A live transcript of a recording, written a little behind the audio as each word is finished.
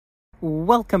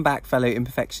Welcome back, fellow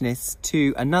imperfectionists,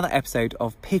 to another episode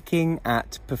of Picking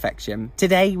at Perfection.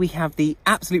 Today we have the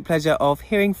absolute pleasure of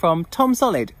hearing from Tom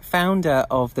Solid, founder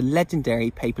of the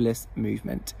legendary paperless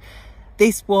movement.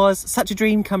 This was such a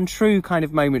dream come true kind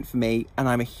of moment for me, and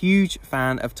I'm a huge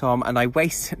fan of Tom, and I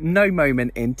waste no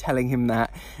moment in telling him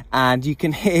that, and you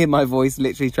can hear my voice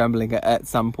literally trembling at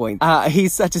some point.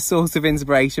 He's such a source of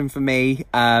inspiration for me,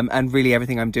 and really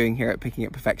everything I'm doing here at Picking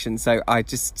at Perfection, so I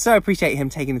just so appreciate him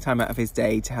taking the time out of his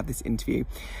day to have this interview.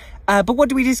 But what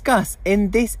do we discuss?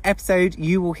 In this episode,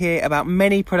 you will hear about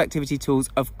many productivity tools,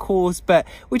 of course, but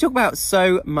we talk about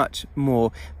so much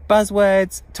more.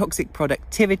 Buzzwords, toxic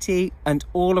productivity, and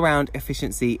all-around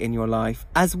efficiency in your life,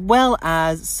 as well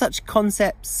as such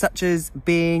concepts such as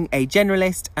being a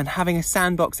generalist and having a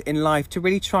sandbox in life to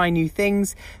really try new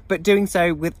things, but doing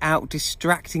so without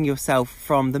distracting yourself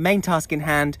from the main task in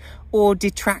hand or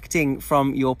detracting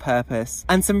from your purpose.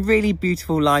 And some really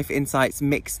beautiful life insights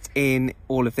mixed in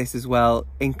all of this as well,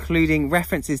 including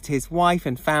references to his wife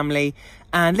and family.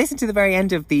 And listen to the very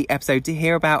end of the episode to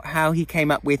hear about how he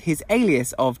came up with his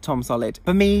alias of Tom Solid.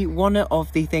 For me, one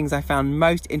of the things I found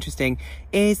most interesting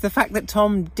is the fact that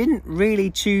Tom didn't really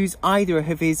choose either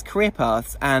of his career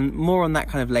paths, and more on that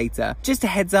kind of later. Just a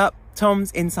heads up,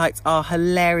 Tom's insights are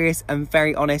hilarious and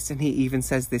very honest, and he even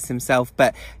says this himself.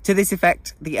 But to this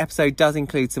effect, the episode does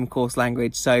include some coarse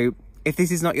language, so if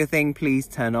this is not your thing, please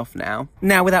turn off now.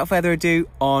 Now, without further ado,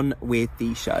 on with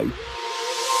the show.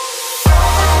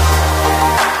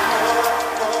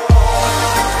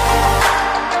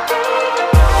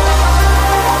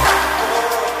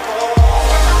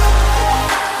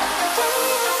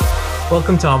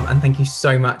 Welcome, Tom, and thank you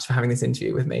so much for having this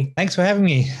interview with me. Thanks for having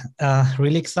me.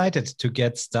 Really excited to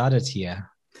get started here.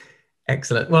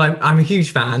 Excellent. Well, I'm a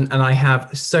huge fan and I have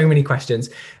so many questions.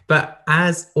 But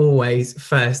as always,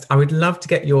 first, I would love to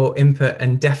get your input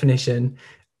and definition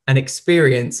and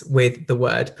experience with the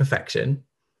word perfection.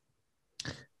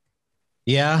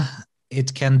 Yeah,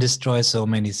 it can destroy so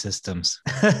many systems.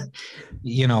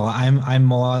 I'm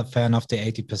more a fan of the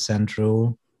 80%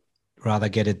 rule. Rather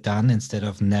get it done instead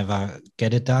of never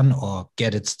get it done, or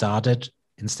get it started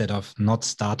instead of not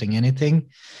starting anything.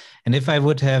 And if I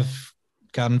would have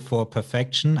gone for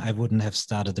perfection, I wouldn't have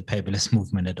started the paperless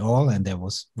movement at all, and there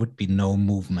would be no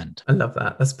movement. I love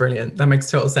that. That's brilliant. That makes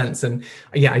total sense. And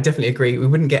yeah, I definitely agree. We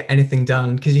wouldn't get anything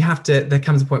done because there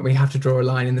comes a point where you have to draw a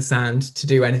line in the sand to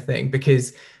do anything,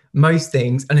 because most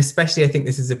things, and especially I think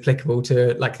this is applicable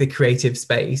to like the creative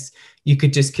space, you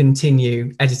could just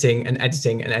continue editing and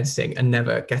editing and editing and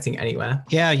never getting anywhere.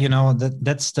 Yeah,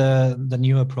 that's the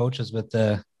new approaches with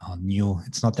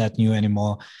it's not that new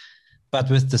anymore, but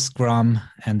with the Scrum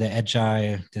and the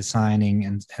Agile designing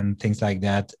and things like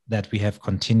that we have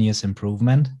continuous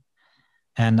improvement.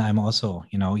 And I'm also,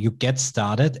 you get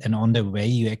started, and on the way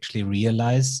you actually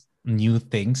realize new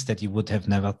things that you would have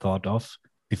never thought of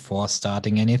before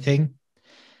starting anything.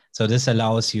 So this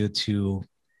allows you to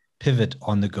pivot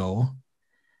on the go.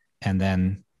 And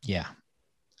then, yeah,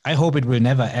 I hope it will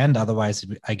never end. Otherwise,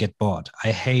 I get bored.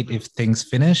 I hate if things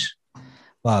finish.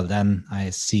 Well, then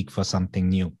I seek for something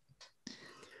new.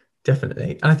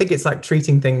 Definitely. And I think it's like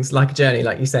treating things like a journey.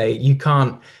 Like you say, you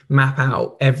can't map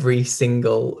out every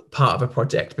single part of a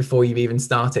project before you've even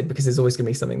started, because there's always going to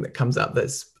be something that comes up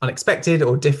that's unexpected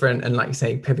or different. And like you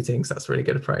say, pivoting. So that's a really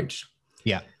good approach.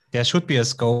 Yeah, there should be a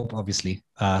scope, obviously,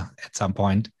 at some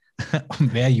point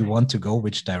where you want to go,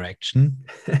 which direction.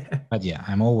 But yeah,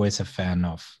 I'm always a fan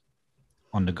of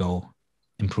on-the-go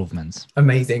improvements.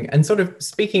 Amazing. And sort of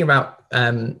speaking about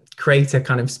creator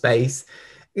kind of space,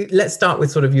 let's start with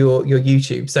sort of your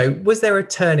YouTube. So was there a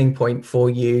turning point for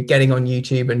you getting on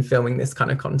YouTube and filming this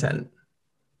kind of content?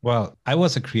 Well, I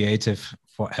was a creative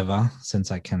forever,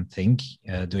 since I can think,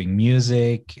 doing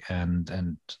music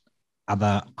and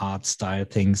other art style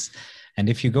things. And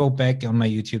if you go back on my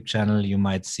YouTube channel, you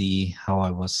might see how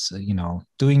I was,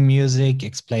 doing music,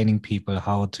 explaining people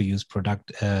how to use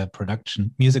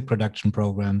music production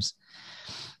programs.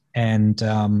 And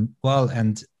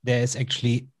and there is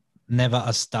actually never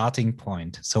a starting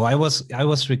point. So I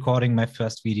was recording my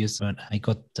first videos when I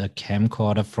got a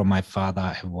camcorder from my father.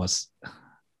 I was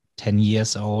 10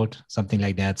 years old, something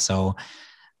like that. So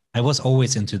I was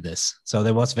always into this. So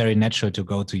that was very natural to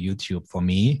go to YouTube for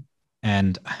me.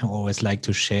 And I always like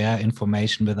to share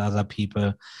information with other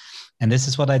people. And this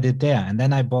is what I did there. And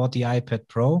then I bought the iPad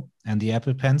Pro and the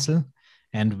Apple Pencil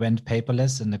and went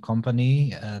paperless in the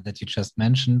company that you just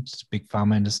mentioned, big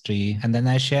pharma industry. And then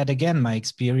I shared again my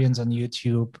experience on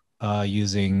YouTube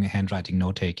using handwriting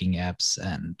note-taking apps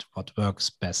and what works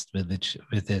best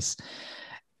with this,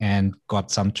 and got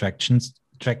some traction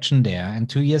traction there. And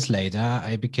 2 years later,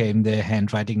 I became the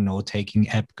handwriting note-taking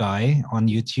app guy on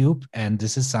YouTube. And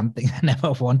this is something I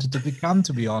never wanted to become,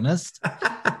 to be honest,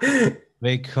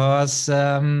 because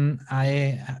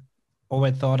I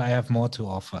always thought I have more to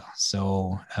offer.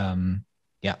 So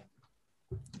yeah,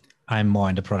 I'm more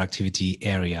in the productivity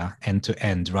area end to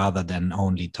end rather than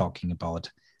only talking about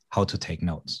how to take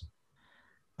notes.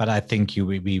 But I think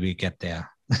we will get there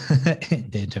in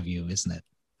the interview, isn't it?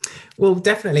 Well,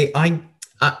 definitely.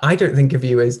 I don't think of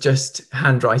you as just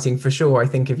handwriting for sure. I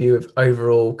think of you of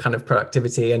overall kind of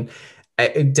productivity and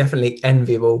definitely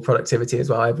enviable productivity as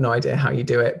well. I have no idea how you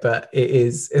do it, but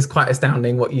it's quite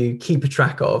astounding what you keep a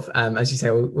track of. As you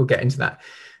say, we'll get into that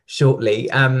shortly.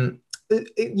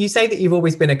 You say that you've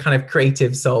always been a kind of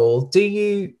creative soul. Do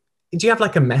you have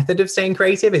like a method of staying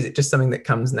creative? Is it just something that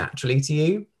comes naturally to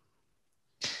you?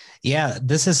 Yeah,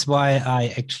 this is why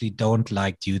I actually don't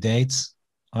like due dates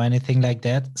or anything like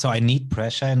that. So I need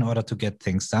pressure in order to get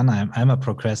things done. I'm a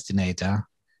procrastinator,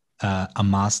 a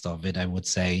master of it, I would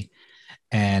say.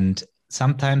 And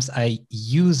sometimes I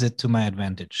use it to my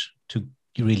advantage to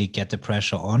really get the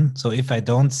pressure on. So if I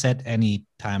don't set any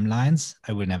timelines,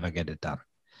 I will never get it done.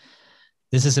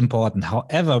 This is important.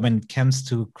 However, when it comes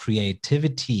to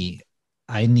creativity,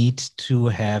 I need to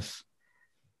have,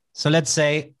 so let's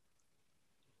say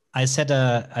I set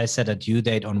a due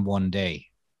date on one day.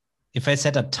 If I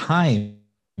set a time,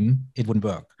 it wouldn't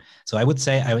work. So I would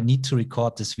say I would need to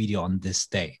record this video on this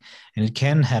day. And it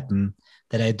can happen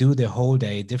that I do the whole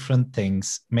day, different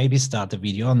things, maybe start the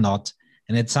video or not.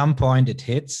 And at some point it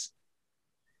hits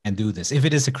and do this. If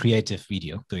it is a creative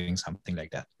video, doing something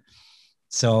like that.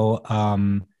 So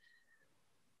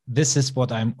this is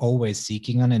what I'm always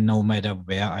seeking on, and no matter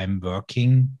where I'm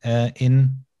working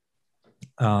in,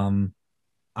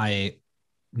 I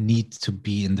need to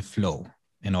be in the flow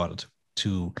in order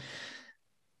to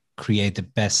create the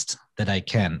best that I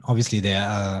can. Obviously, there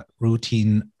are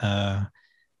routine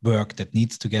work that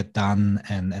needs to get done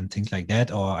and things like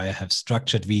that, or I have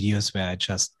structured videos where I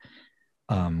just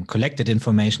collected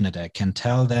information that I can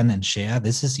tell then and share.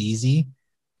 This is easy.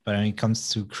 But when it comes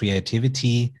to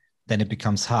creativity, then it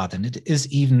becomes hard. And it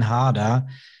is even harder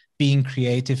being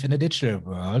creative in a digital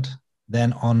world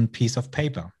than on piece of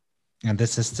paper. And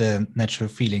this is the natural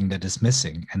feeling that is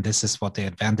missing. And this is what the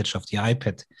advantage of the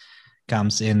iPad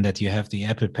comes in, that you have the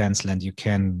Apple Pencil and you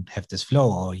can have this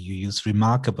flow, or you use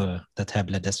Remarkable, the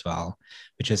tablet as well,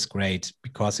 which is great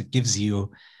because it gives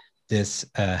you this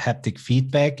haptic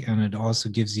feedback, and it also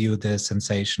gives you the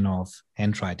sensation of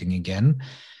handwriting again.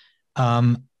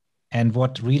 And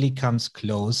what really comes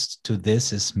close to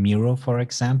this is Miro, for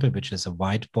example, which is a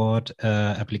whiteboard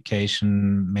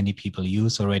application many people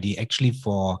use already, actually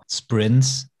for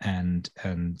sprints and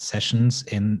sessions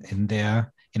in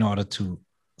there in order to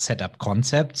set up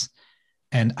concepts.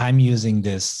 And I'm using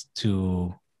this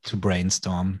to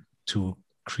brainstorm, to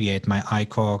create my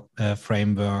iCore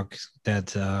framework that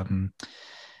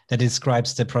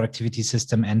describes the productivity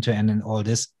system end to end, and all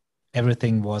this.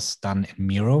 Everything was done in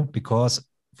Miro because,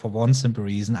 for one simple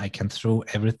reason, I can throw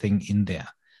everything in there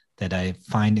that I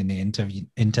find in the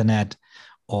internet,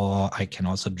 or I can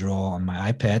also draw on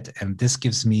my iPad. And this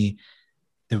gives me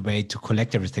the way to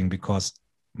collect everything, because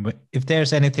if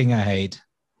there's anything I hate,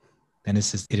 then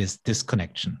it is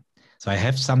disconnection. So I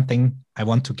have something I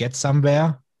want to get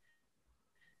somewhere,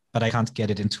 but I can't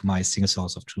get it into my single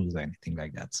source of truth or anything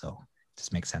like that. So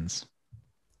this makes sense.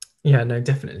 Yeah, no,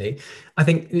 definitely. I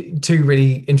think two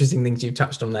really interesting things you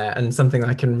touched on there, and something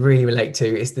I can really relate to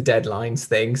is the deadlines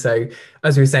thing. So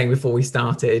as we were saying before we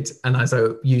started, and as I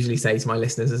usually say to my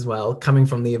listeners as well, coming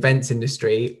from the events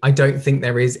industry, I don't think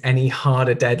there is any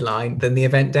harder deadline than the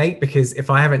event date, because if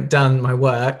I haven't done my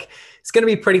work, it's going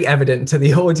to be pretty evident to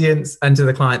the audience and to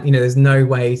the client. You know, there's no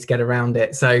way to get around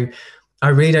it. So I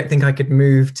really don't think I could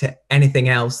move to anything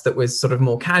else that was sort of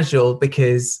more casual,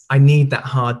 because I need that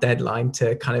hard deadline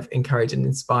to kind of encourage and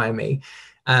inspire me.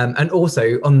 And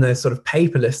also on the sort of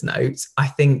paperless note, I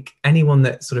think anyone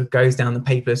that sort of goes down the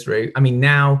paperless route, I mean,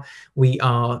 now we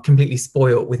are completely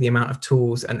spoiled with the amount of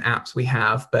tools and apps we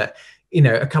have. But, you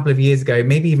know, a couple of years ago,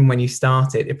 maybe even when you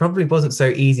started, it probably wasn't so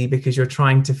easy, because you're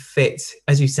trying to fit,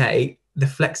 as you say, the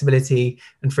flexibility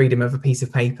and freedom of a piece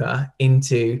of paper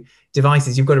into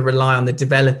devices. You've got to rely on the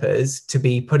developers to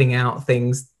be putting out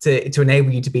things to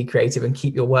enable you to be creative and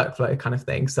keep your workflow kind of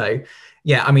thing. So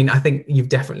yeah, I mean, I think you've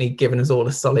definitely given us all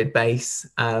a solid base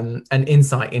and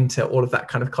insight into all of that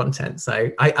kind of content.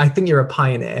 So I think you're a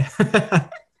pioneer.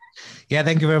 Yeah,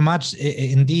 thank you very much.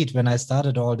 Indeed, when I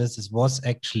started all this, it was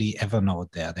actually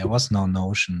Evernote there. There was no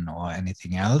Notion or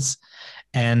anything else.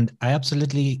 And I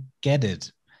absolutely get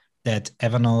it that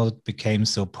Evernote became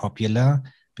so popular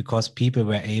because people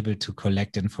were able to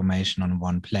collect information on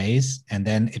one place, and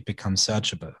then it becomes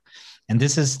searchable. And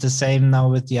this is the same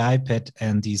now with the iPad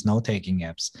and these note-taking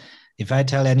apps. If I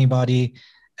tell anybody,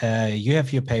 you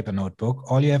have your paper notebook,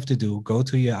 all you have to do, go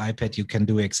to your iPad, you can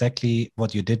do exactly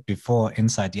what you did before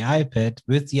inside the iPad,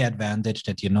 with the advantage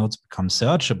that your notes become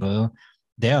searchable.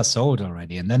 They are sold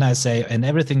already. And then I say, and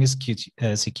everything is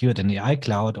secured in the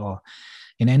iCloud or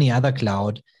in any other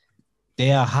cloud.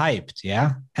 They are hyped,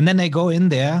 yeah? And then they go in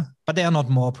there, but they are not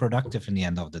more productive in the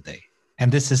end of the day.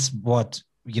 And this is what,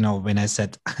 when I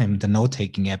said I'm the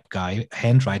note-taking app guy,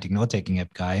 handwriting note-taking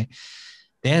app guy,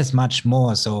 there's much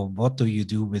more. So what do you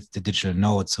do with the digital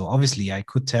note? So obviously I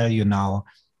could tell you now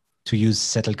to use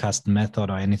Zettelkasten method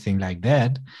or anything like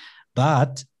that,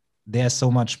 but there's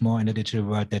so much more in the digital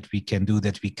world that we can do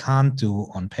that we can't do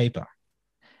on paper.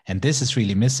 And this is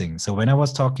really missing. So when I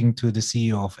was talking to the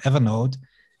CEO of Evernote,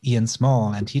 Ian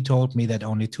Small, and he told me that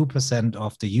only 2%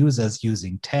 of the users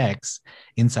using tags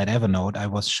inside Evernote, I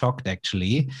was shocked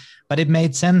actually, but it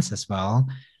made sense as well,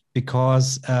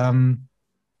 because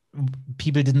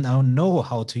people didn't know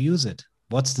how to use it.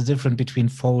 What's the difference between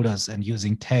folders and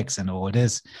using tags and all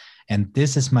this? And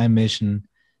this is my mission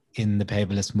in the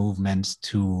paperless movement,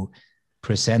 to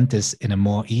present this in a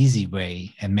more easy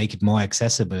way and make it more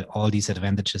accessible, all these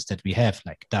advantages that we have,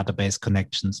 like database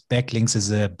connections. Backlinks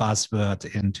is a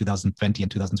buzzword in 2020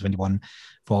 and 2021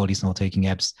 for all these note-taking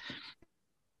apps.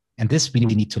 And this we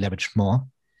really need to leverage more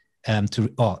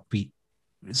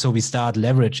so we start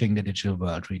leveraging the digital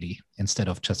world really, instead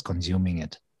of just consuming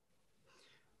it.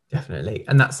 Definitely.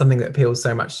 And that's something that appeals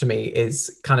so much to me,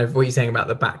 is kind of what you're saying about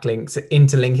the backlinks,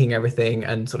 interlinking everything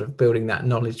and sort of building that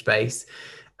knowledge base.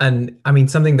 And I mean,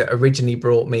 something that originally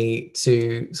brought me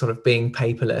to sort of being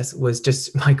paperless was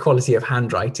just my quality of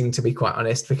handwriting, to be quite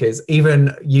honest, because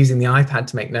even using the iPad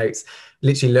to make notes,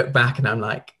 literally look back and I'm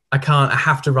like, I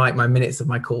have to write my minutes of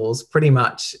my calls pretty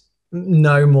much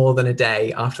no more than a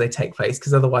day after they take place,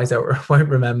 because otherwise I won't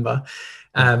remember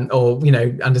or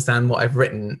understand what I've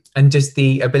written. And just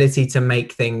the ability to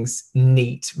make things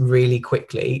neat really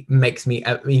quickly makes me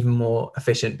even more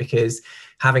efficient, because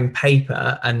having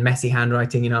paper and messy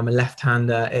handwriting, I'm a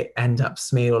left-hander, it ends up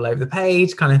smeared all over the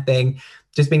page kind of thing.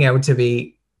 Just being able to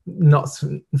be, not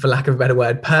for lack of a better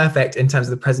word, perfect in terms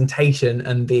of the presentation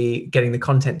and getting the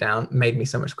content down made me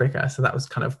so much quicker. So that was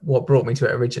kind of what brought me to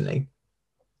it originally.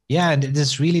 Yeah, and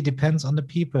this really depends on the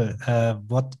people,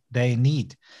 what they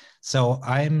need. So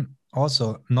I'm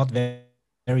also not very,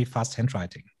 very fast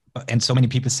handwriting. And so many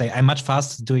people say I'm much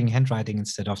faster doing handwriting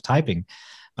instead of typing.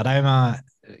 But I'm a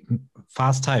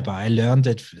fast typer. I learned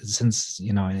it since,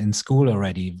 in school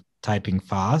already, typing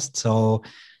fast. So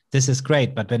this is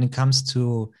great. But when it comes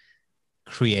to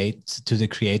the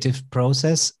creative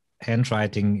process,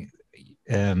 handwriting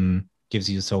gives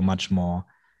you so much more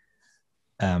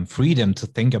freedom to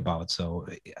think about. So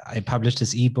I published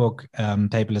this ebook,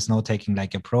 Paperless Note-Taking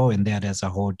Like a Pro. In there's a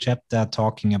whole chapter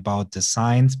talking about the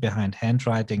science behind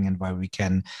handwriting and why we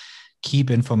can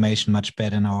keep information much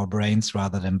better in our brains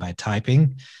rather than by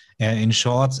typing. In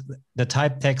short, the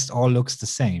typed text all looks the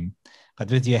same, but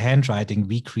with your handwriting,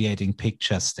 we creating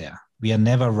pictures there. We are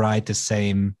never write the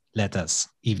same letters,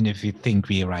 even if we think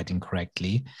we are writing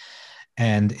correctly.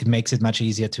 And it makes it much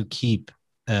easier to keep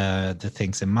the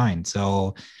things in mind.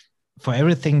 So for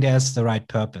everything, there's the right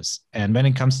purpose. And when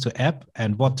it comes to app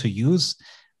and what to use,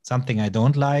 something I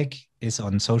don't like is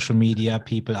on social media,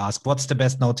 people ask, what's the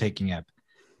best note-taking app?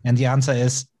 And the answer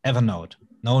is Evernote,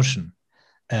 Notion,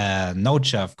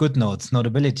 Noteshelf, GoodNotes,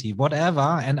 Notability, whatever.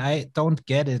 And I don't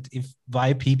get it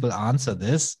why people answer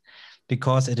this,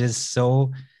 because it is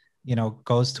so,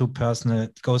 goes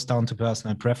down to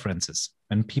personal preferences.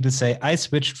 When people say, I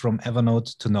switched from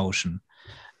Evernote to Notion,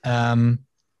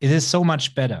 it is so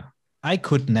much better. I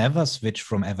could never switch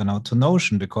from Evernote to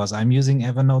Notion because I'm using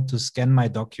Evernote to scan my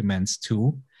documents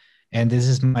too. And this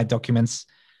is my document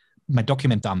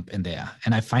dump in there.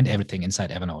 And I find everything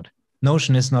inside Evernote.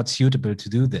 Notion is not suitable to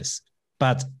do this.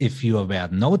 But if you are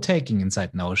note-taking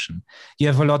inside Notion, you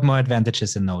have a lot more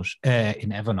advantages in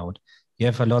Evernote. You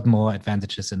have a lot more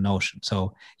advantages in Notion.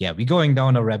 So yeah, we're going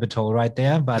down a rabbit hole right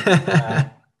there, but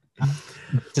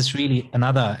this is really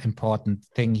another important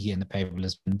thing here in the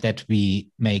paperless, that we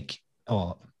make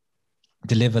or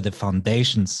deliver the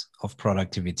foundations of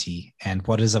productivity and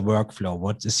what is a workflow,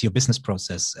 what is your business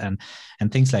process, and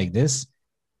things like this.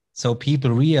 So people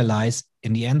realize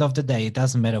in the end of the day, it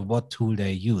doesn't matter what tool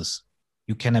they use.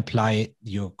 You can apply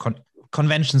your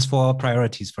conventions for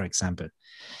priorities, for example.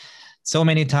 So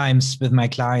many times with my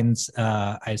clients,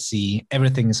 I see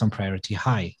everything is on priority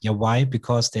high. Yeah, why?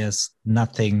 Because there's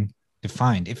nothing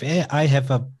defined. If I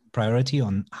have a priority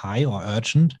on high or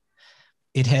urgent,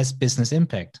 it has business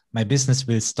impact. My business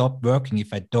will stop working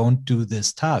if I don't do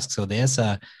this task. So there's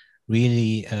a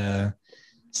really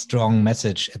strong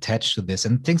message attached to this.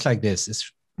 And things like this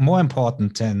is more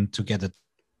important than to get a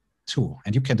tool.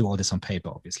 And you can do all this on paper,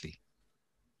 obviously.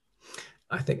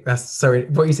 I think that's so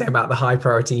what you say about the high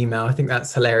priority email. I think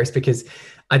that's hilarious because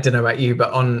I don't know about you,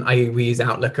 but we use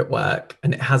Outlook at work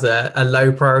and it has a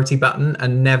low priority button,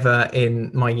 and never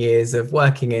in my years of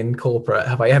working in corporate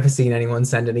have I ever seen anyone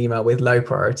send an email with low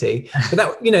priority. But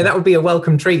that, you know, that would be a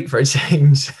welcome treat for a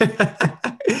change.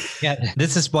 Yeah,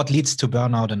 this is what leads to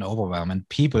burnout and overwhelm. And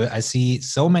people, I see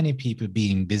so many people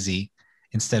being busy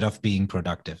instead of being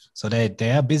productive. So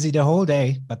they are busy the whole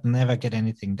day, but never get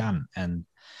anything done. And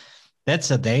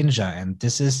that's a danger. And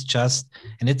this is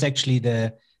and it's actually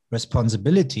the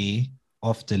responsibility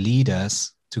of the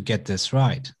leaders to get this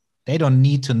right. They don't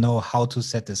need to know how to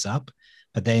set this up,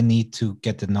 but they need to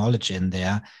get the knowledge in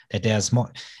there that there's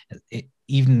more.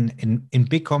 Even in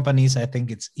big companies, I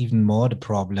think it's even more the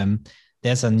problem.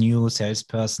 There's a new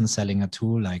salesperson selling a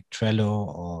tool like Trello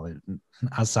or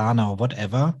Asana or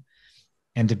whatever,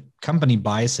 and the company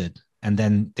buys it, and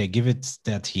then they give it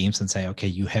their teams and say, okay,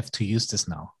 you have to use this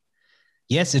now.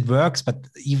 Yes, it works, but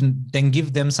even then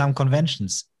give them some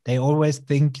conventions. They always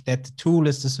think that the tool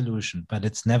is the solution, but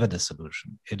it's never the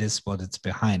solution. It is what it's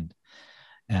behind.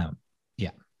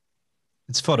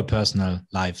 It's for the personal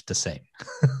life the same.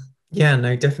 Yeah,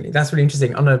 no, definitely. That's really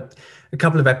interesting. On a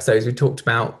couple of episodes, we talked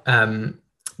about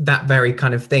that very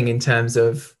kind of thing in terms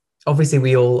of, obviously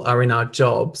we all are in our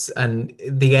jobs and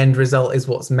the end result is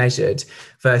what's measured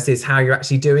versus how you're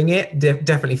actually doing it.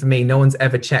 Definitely for me, no one's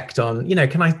ever checked on, you know,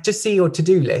 can I just see your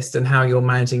to-do list and how you're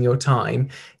managing your time?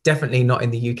 Definitely not in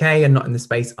the UK and not in the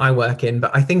space I work in.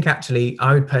 But I think actually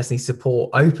I would personally support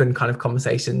open kind of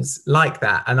conversations like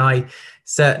that. And I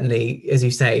certainly, as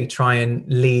you say, try and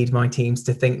lead my teams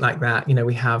to think like that. You know,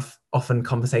 we have often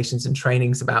conversations and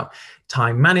trainings about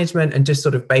time management and just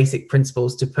sort of basic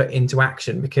principles to put into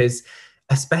action, because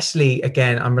especially,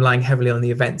 again, I'm relying heavily on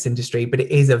the events industry, but it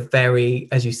is a very,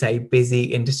 as you say, busy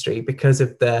industry because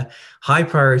of the high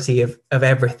priority of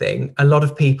everything. A lot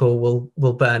of people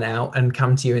will burn out and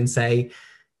come to you and say,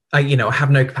 I have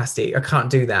no capacity, I can't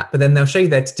do that. But then they'll show you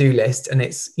their to-do list and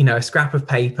it's, a scrap of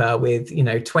paper with,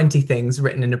 20 things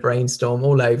written in a brainstorm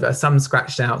all over, some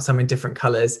scratched out, some in different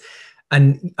colors.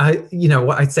 And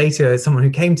what I'd say to someone who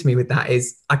came to me with that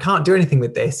is, I can't do anything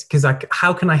with this because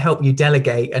how can I help you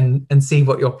delegate and see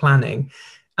what you're planning?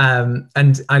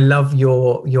 And I love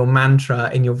your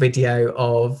mantra in your video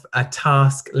of a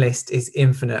task list is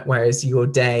infinite, whereas your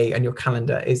day and your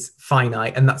calendar is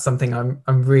finite. And that's something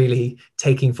I'm really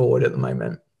taking forward at the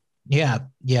moment. Yeah.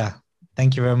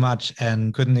 Thank you very much.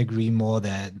 And couldn't agree more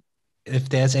that if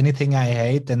there's anything I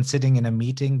hate, then sitting in a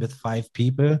meeting with 5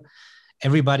 people,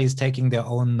 everybody's taking their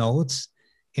own notes.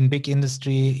 In big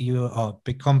industry, or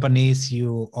big companies,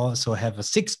 you also have a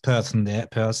 6th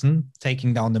person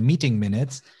taking down the meeting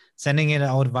minutes, sending it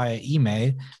out via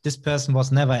email. This person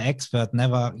was never expert,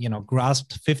 never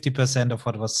grasped 50% of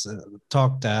what was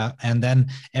talked there, and then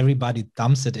everybody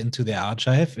dumps it into their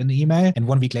archive in email. And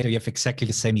 1 week later, you have exactly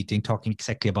the same meeting, talking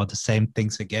exactly about the same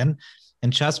things again.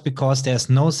 And just because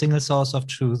there's no single source of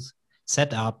truth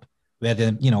set up, where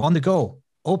on the go,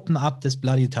 open up this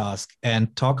bloody task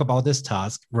and talk about this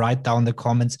task, write down the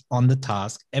comments on the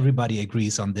task. Everybody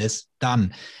agrees on this,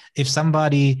 done. If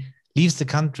somebody leaves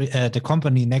the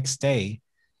company next day,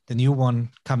 the new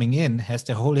one coming in has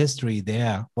the whole history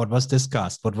there, what was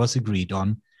discussed, what was agreed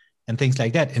on, and things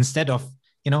like that. Instead of,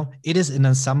 it is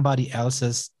in somebody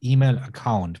else's email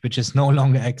account, which is no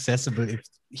longer accessible if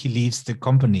he leaves the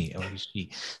company or she.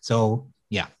 So,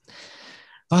 yeah.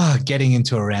 Getting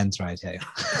into a rant right here.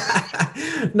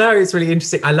 No, it's really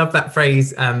interesting. I love that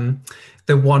phrase,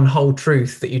 the one whole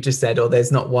truth that you just said, or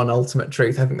there's not one ultimate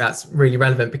truth. I think that's really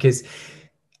relevant because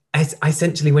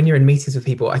essentially when you're in meetings with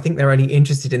people, I think they're only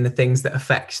interested in the things that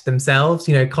affect themselves.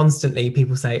 Constantly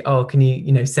people say, oh, can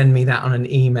you, send me that on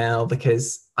an email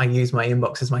because I use my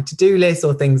inbox as my to-do list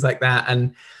or things like that.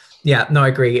 And yeah, no, I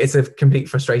agree. It's a complete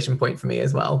frustration point for me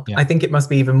as well. Yeah. I think it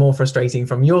must be even more frustrating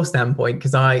from your standpoint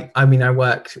because I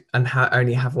work and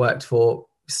only have worked for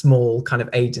small kind of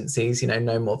agencies,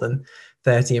 no more than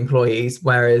 30 employees,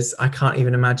 whereas I can't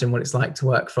even imagine what it's like to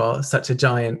work for such a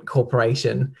giant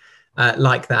corporation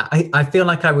like that. I feel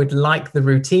like I would like the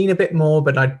routine a bit more,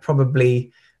 but I'd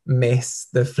probably miss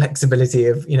the flexibility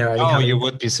of, you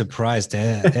would be surprised.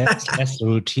 There's less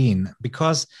routine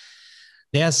because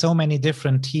There are so many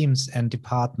different teams and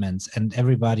departments, and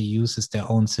everybody uses their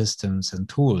own systems and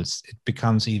tools. It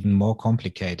becomes even more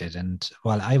complicated. And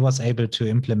while I was able to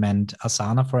implement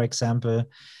Asana, for example,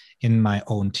 in my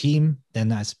own team,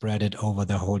 then I spread it over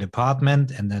the whole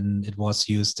department, and then it was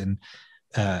used in,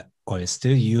 or is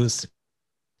still used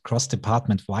cross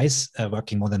department wise,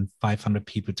 working more than 500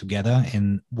 people together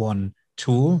in one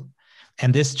tool.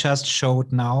 And this just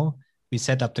showed now we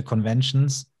set up the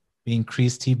conventions. We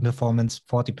increased team performance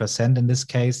 40% in this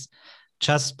case,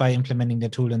 just by implementing the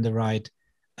tool in the right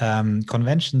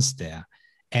conventions there.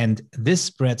 And this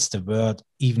spreads the word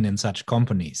even in such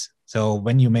companies. So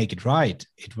when you make it right,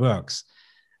 it works.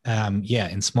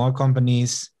 In small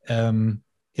companies,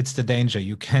 it's the danger.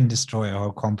 You can destroy a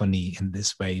whole company in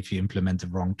this way if you implement the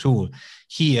wrong tool.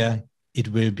 Here, it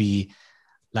will be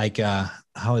like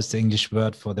how is the English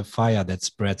word for the fire that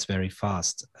spreads very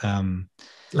fast?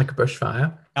 Like a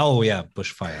bushfire. Oh yeah,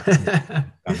 bushfire.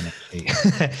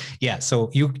 Yeah,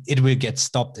 so it will get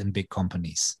stopped in big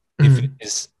companies if it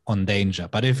is on danger.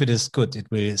 But if it is good, it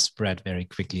will spread very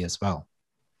quickly as well.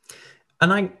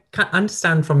 And I can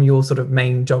understand from your sort of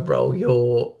main job role,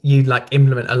 you like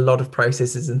implement a lot of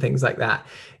processes and things like that.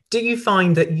 Do you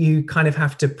find that you kind of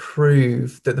have to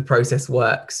prove that the process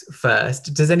works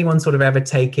first? Does anyone sort of ever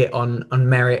take it on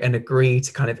merit and agree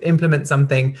to kind of implement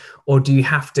something? Or do you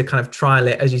have to kind of trial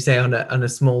it, as you say, on a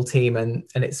small team and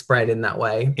it's spread in that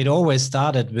way? It always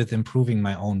started with improving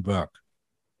my own work.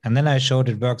 And then I showed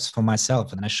it works for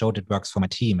myself, and then I showed it works for my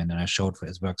team, and then I showed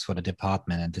it works for the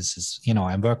department. And this is,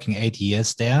 I'm working 8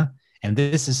 years there, and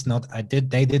this is not,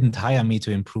 they didn't hire me to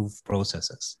improve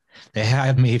processes. They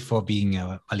hired me for being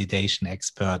a validation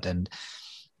expert and,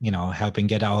 helping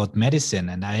get out medicine.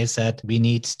 And I said, we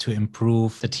need to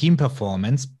improve the team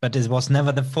performance, but it was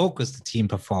never the focus, the team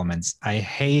performance. I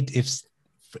hate if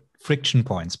friction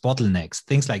points, bottlenecks,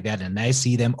 things like that. And I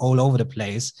see them all over the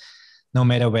place, no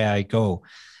matter where I go.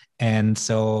 And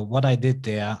so what I did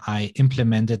there, I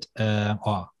implemented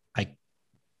I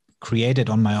created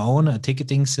on my own a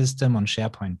ticketing system on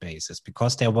SharePoint basis,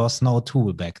 because there was no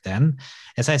tool back then.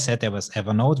 As I said, there was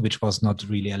Evernote, which was not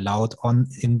really allowed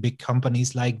in big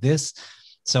companies like this.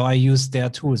 So I used their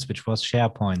tools, which was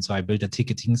SharePoint. So I built a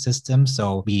ticketing system.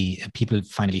 So people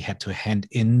finally had to hand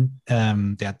in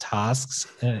their tasks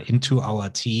into our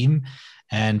team,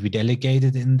 and we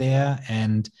delegated in there.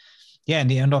 And in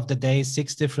the end of the day,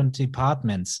 6 different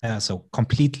departments, so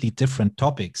completely different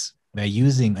topics, were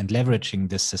using and leveraging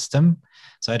this system.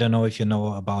 So I don't know if you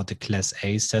know about the Class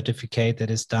A certificate that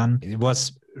is done. It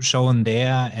was shown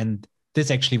there, and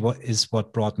this actually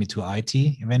what brought me to IT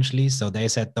eventually. So they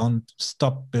said, don't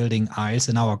stop building aisles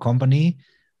in our company,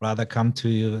 rather come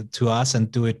to us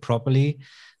and do it properly.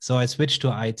 So I switched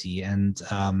to IT, and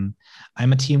I'm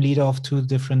a team leader of 2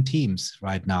 different teams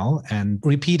right now, and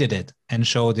repeated it and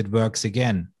showed it works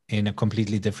again in a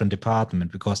completely different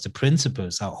department, because the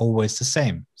principles are always the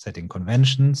same: setting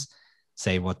conventions,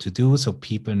 say what to do, so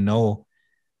people know,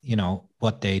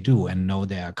 what they do and know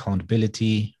their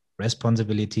accountability,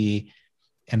 responsibility,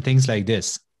 and things like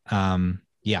this.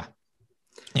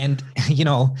 And,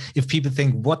 if people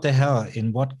think, what the hell,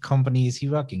 in what company is he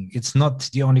working? It's not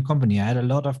the only company. I had a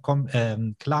lot of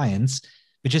clients,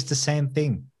 which is the same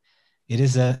thing. It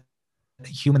is a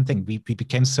human thing. We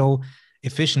became so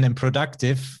efficient and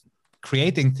productive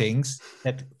creating things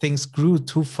that things grew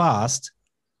too fast,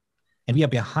 and we are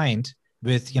behind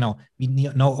with, we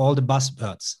know all the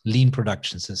buzzwords: lean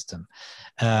production system,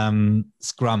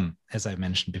 Scrum, as I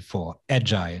mentioned before,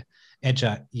 agile,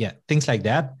 things like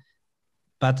that.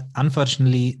 But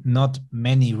unfortunately, not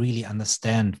many really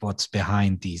understand what's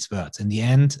behind these words. In the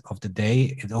end of the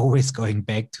day, it's always going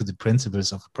back to the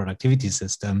principles of a productivity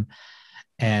system.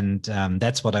 And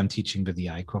that's what I'm teaching with the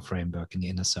ICOR framework in the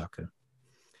inner circle.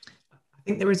 I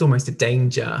think there is almost a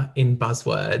danger in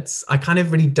buzzwords. I kind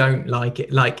of really don't like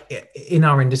it. Like in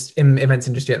our in events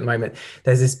industry at the moment,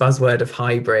 there's this buzzword of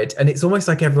hybrid, and it's almost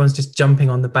like everyone's just jumping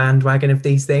on the bandwagon of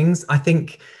these things. I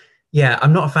think,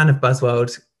 I'm not a fan of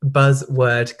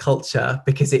buzzword culture,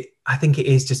 because I think it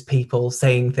is just people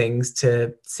saying things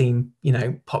to seem,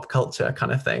 pop culture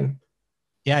kind of thing.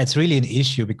 Yeah, it's really an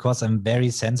issue, because I'm very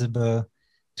sensible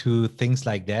to things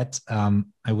like that.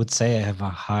 I would say I have a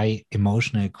high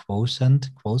emotional quotient,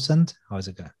 how is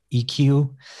it called?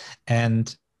 EQ.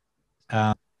 And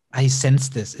I sense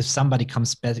this. If somebody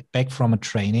comes back from a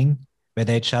training where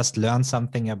they just learn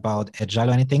something about agile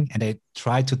or anything, and they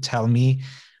try to tell me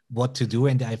what to do,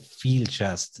 and I feel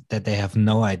just that they have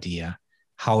no idea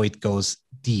how it goes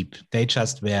deep. They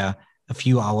just were a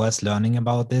few hours learning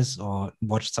about this or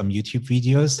watched some YouTube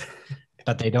videos,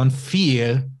 but they don't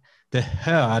feel the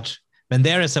hurt when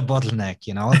there is a bottleneck,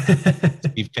 to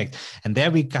be checked. And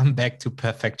there we come back to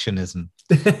perfectionism.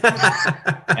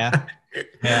 Yeah.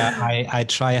 I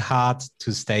try hard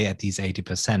to stay at these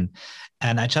 80%.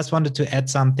 And I just wanted to add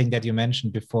something that you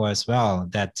mentioned before as well,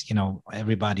 that,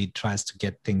 everybody tries to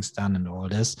get things done and all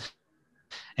this,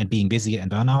 and being busy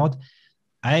and burnout.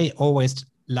 I always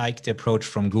like the approach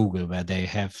from Google, where they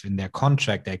have in their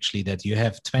contract actually that you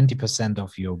have 20%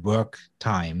 of your work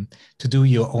time to do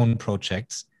your own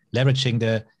projects, leveraging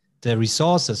the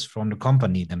resources from the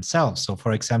company themselves. So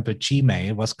for example,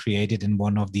 Gmail was created in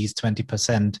one of these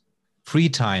 20% free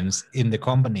times in the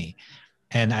company.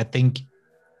 And I think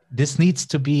this needs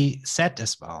to be set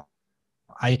as well.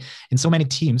 In so many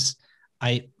teams,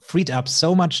 I freed up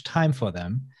so much time for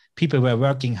them. People were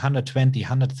working 120,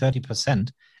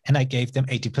 130%, and I gave them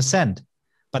 80%.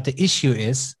 But the issue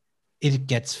is it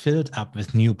gets filled up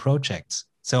with new projects.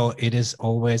 So it is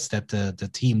always that the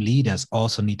team leaders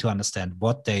also need to understand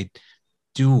what they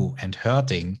do and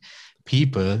hurting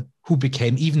people who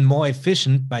became even more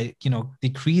efficient by,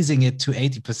 decreasing it to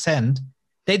 80%.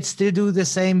 They'd still do the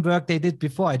same work they did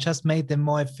before. I just made them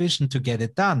more efficient to get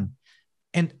it done.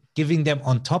 And giving them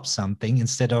on top something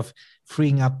instead of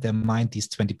freeing up their mind, these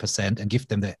 20%, and give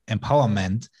them the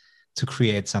empowerment to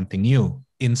create something new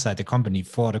inside the company,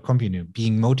 for the company,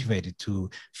 being motivated to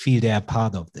feel they are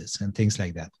part of this and things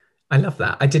like that. I love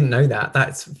that. I didn't know that.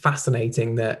 That's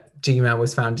fascinating that Gmail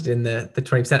was founded in the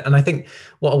 20%. And I think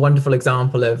what a wonderful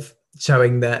example of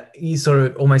showing that you sort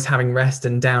of almost having rest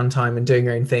and downtime and doing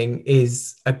your own thing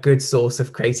is a good source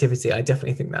of creativity. I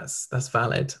definitely think that's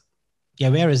valid. Yeah,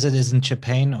 where is it? Is in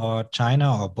Japan or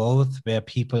China or both, where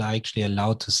people are actually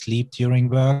allowed to sleep during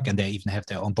work, and they even have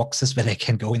their own boxes where they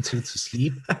can go into to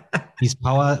sleep. These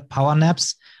power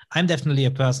naps. I'm definitely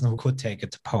a person who could take a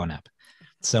power nap.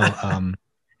 So,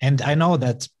 and I know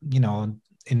that,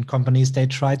 in companies, they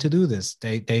try to do this.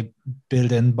 They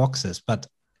build in boxes, but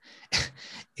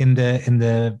in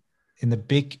the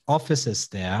big offices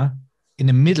there, in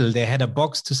the middle, they had a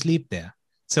box to sleep there.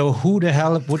 So who the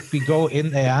hell would we go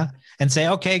in there and say,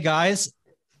 okay, guys,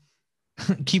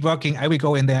 keep working. I will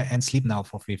go in there and sleep now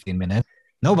for 15 minutes.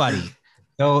 Nobody.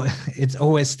 So it's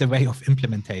always the way of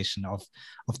implementation of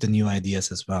the new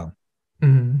ideas as well.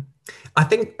 Mm. I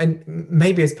think, and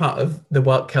maybe as part of the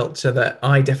work culture that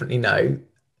I definitely know,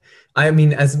 I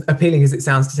mean, as appealing as it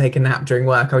sounds to take a nap during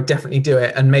work, I would definitely do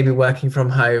it. And maybe working from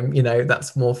home,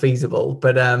 that's more feasible.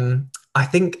 But I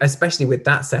think, especially with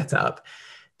that setup,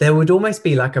 there would almost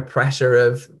be like a pressure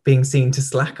of being seen to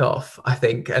slack off, I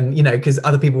think. And, because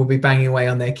other people will be banging away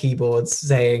on their keyboards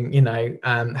saying,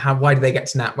 why do they get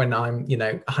to nap when I'm,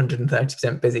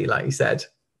 130% busy, like you said?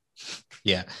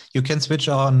 Yeah, you can switch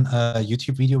on a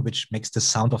YouTube video, which makes the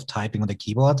sound of typing on the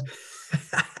keyboard.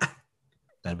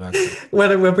 That works.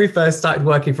 When we first started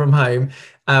working from home,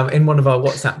 in one of our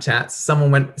WhatsApp chats,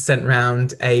 someone sent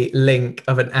around a link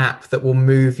of an app that will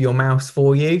move your mouse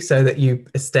for you so that you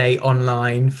stay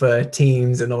online for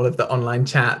Teams and all of the online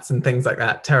chats and things like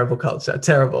that. Terrible culture,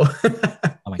 terrible.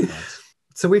 Oh my God.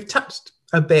 So we've touched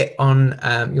a bit on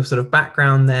your sort of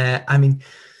background there. I mean,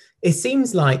 it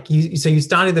seems like you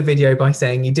started the video by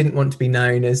saying you didn't want to be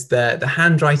known as the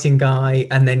handwriting guy,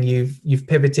 and then you've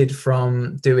pivoted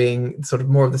from doing sort of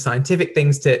more of the scientific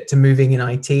things to moving in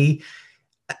IT.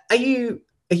 Are you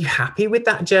happy with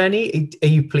that journey? Are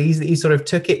you pleased that you sort of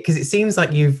took it? Because it seems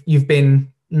like you've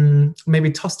been maybe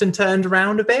tossed and turned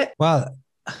around a bit. Well,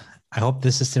 I hope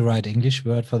this is the right English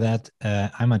word for that.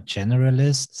 I'm a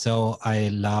generalist, so I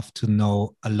love to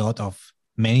know a lot of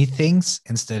many things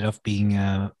instead of being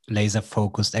a laser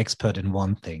focused expert in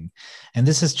one thing. And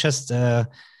this is just,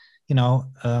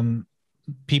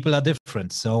 people are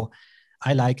different. So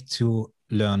I like to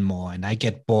learn more, and I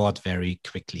get bored very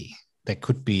quickly. There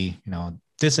could be,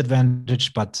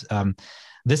 disadvantage, but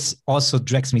this also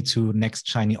drags me to next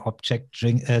shiny object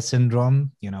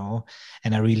syndrome,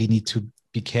 and I really need to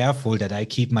be careful that I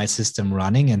keep my system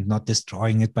running and not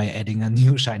destroying it by adding a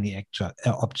new shiny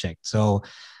object. So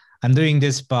I'm doing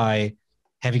this by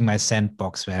having my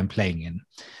sandbox where I'm playing in.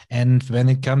 And when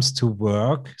it comes to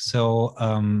work, so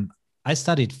I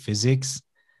studied physics,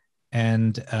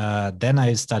 and then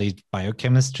I studied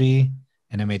biochemistry,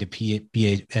 and I made the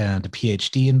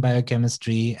PhD in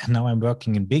biochemistry, and now I'm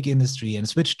working in big industry and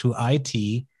switched to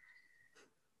IT.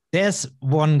 There's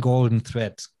one golden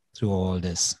thread through all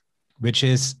this, which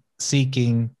is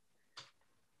seeking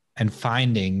and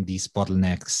finding these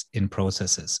bottlenecks in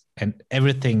processes. And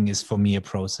everything is for me a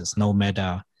process, no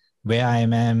matter where I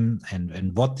am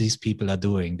and what these people are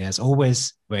doing. There's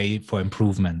always way for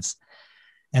improvements.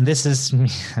 And this is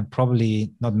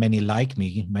probably not many like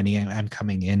me, many I'm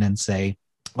coming in and say,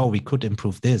 oh, we could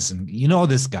improve this. And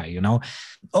this guy,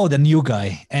 oh, the new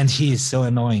guy. And he is so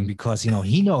annoying because,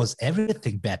 he knows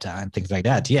everything better and things like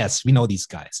that. Yes, we know these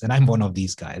guys. And I'm one of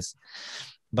these guys.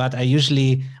 But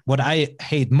what I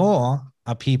hate more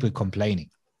are people complaining.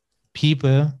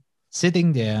 People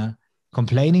sitting there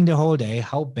complaining the whole day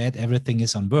how bad everything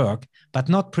is on work, but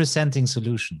not presenting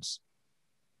solutions.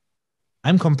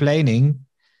 I'm complaining.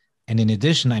 And in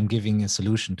addition, I'm giving a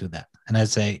solution to that. And I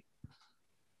say,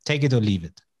 take it or leave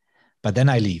it. But then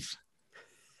I leave.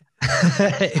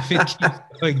 If it keeps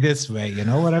going this way, you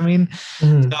know what I mean?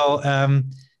 Mm. So,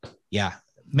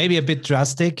 maybe a bit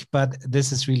drastic, but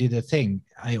this is really the thing.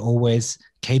 I always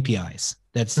KPIs.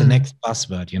 That's the next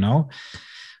buzzword,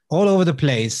 all over the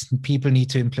place. People need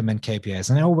to implement KPIs.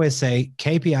 And I always say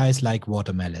KPIs like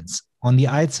watermelons, on the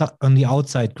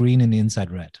outside green and the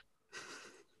inside red.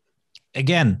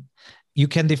 Again, you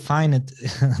can define it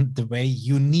the way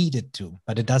you need it to,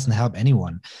 but it doesn't help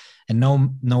anyone. And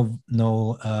no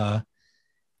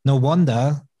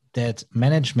wonder that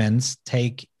managements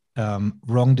take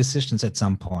wrong decisions at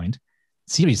some point,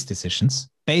 serious decisions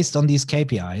based on these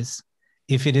KPIs.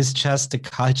 If it is just a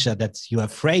culture that you're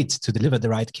afraid to deliver the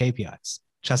right KPIs,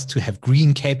 just to have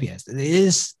green KPIs. There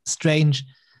is strange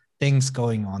things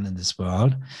going on in this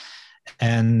world.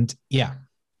 And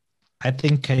I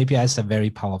think KPIs are very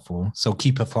powerful. So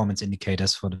key performance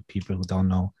indicators for the people who don't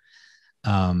know.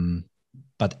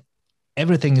 But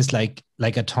everything is like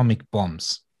atomic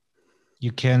bombs.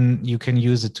 You can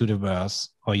use it to the worst,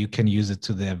 or you can use it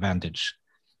to the advantage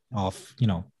of,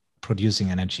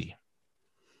 producing energy.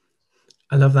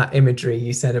 I love that imagery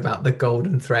you said about the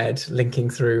golden thread linking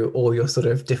through all your sort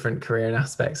of different career and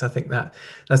aspects. I think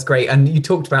that's great. And you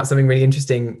talked about something really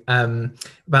interesting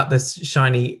about this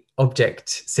shiny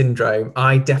object syndrome.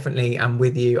 I definitely am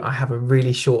with you. I have a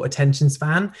really short attention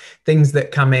span. Things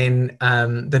that come in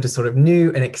that are sort of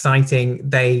new and exciting,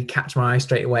 they catch my eye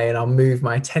straight away, and I'll move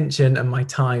my attention and my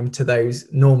time to those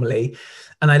normally.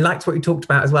 And I liked what you talked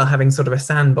about as well, having sort of a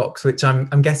sandbox, which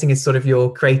I'm guessing is sort of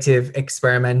your creative,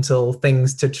 experimental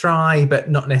things to try, but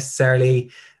not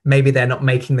necessarily, maybe they're not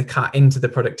making the cut into the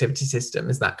productivity system.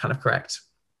 Is that kind of correct?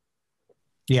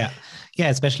 Yeah,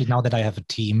 especially now that I have a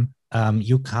team.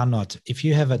 You cannot, if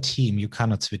you have a team, you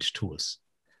cannot switch tools.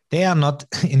 They are not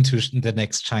into the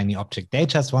next shiny object. They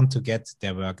just want to get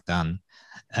their work done.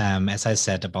 As I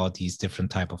said about these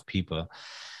different type of people.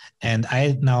 And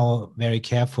I now very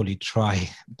carefully try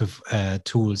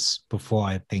tools before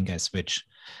I think I switch.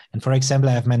 And for example,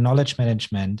 I have my knowledge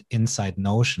management inside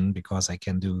Notion because I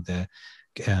can do the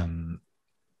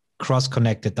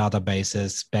cross-connected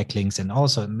databases, backlinks, and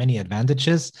also many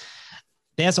advantages.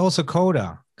 There's also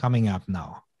Coda coming up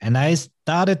now. And I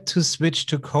started to switch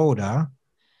to Coda.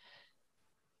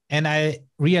 And I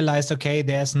realized, okay,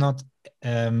 there's not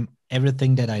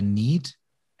everything that I need.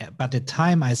 But the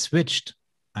time I switched,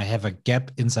 I have a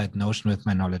gap inside Notion with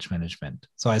my knowledge management.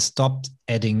 So I stopped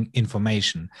adding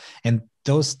information. And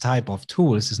those type of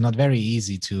tools is not very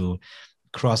easy to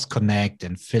cross-connect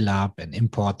and fill up and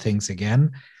import things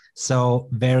again. So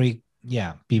be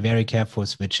very careful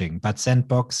switching. But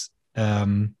Sandbox,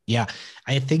 I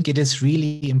think it is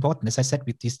really important, as I said,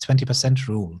 with this 20%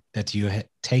 rule, that you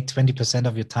take 20%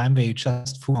 of your time where you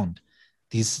just found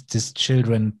this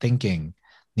children thinking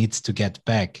needs to get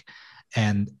back.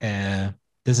 And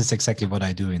this is exactly what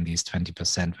I do in these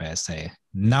 20%, where I say,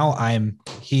 now I'm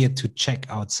here to check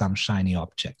out some shiny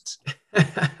objects.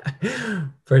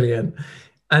 Brilliant.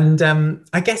 And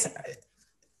I guess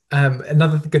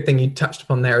another good thing you touched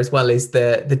upon there as well is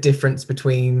the difference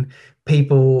between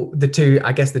people, the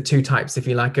two types, if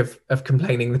you like, of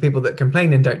complaining, the people that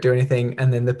complain and don't do anything,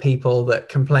 and then the people that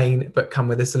complain but come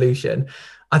with a solution.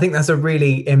 I think that's a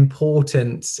really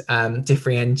important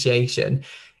differentiation.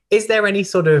 Is there any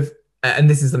sort of, and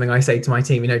this is something I say to my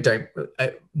team, don't,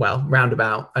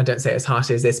 roundabout, I don't say it as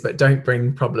harshly as this, but don't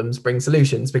bring problems, bring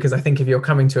solutions. Because I think if you're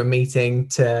coming to a meeting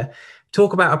to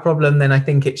talk about a problem, then I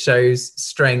think it shows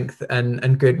strength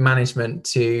and good management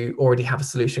to already have a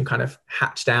solution kind of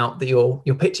hatched out that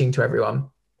you're pitching to everyone.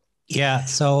 Yeah,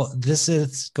 so this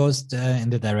goes in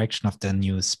the direction of the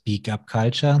new speak up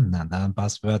culture, another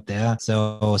buzzword there.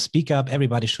 So speak up,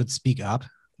 everybody should speak up.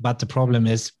 But the problem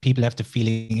is people have the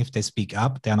feeling if they speak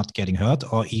up, they're not getting hurt,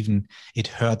 or even it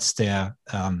hurts their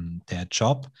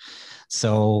job.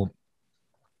 So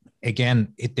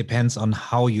again, it depends on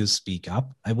how you speak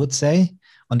up, I would say.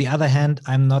 On the other hand,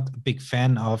 I'm not a big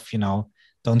fan of,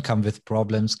 don't come with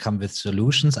problems, come with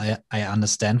solutions. I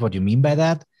understand what you mean by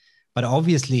that. But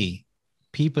obviously,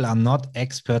 people are not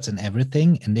experts in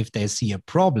everything. And if they see a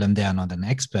problem they are not an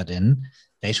expert in,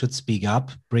 they should speak up,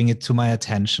 bring it to my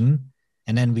attention.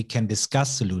 and then we can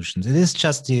discuss solutions. It is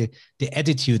just the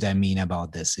attitude I mean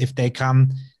about this. If they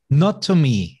come not to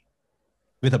me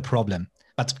with a problem,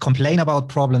 but complain about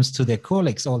problems to their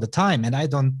colleagues all the time, and I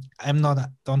don't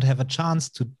have a chance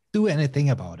to do anything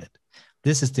about it.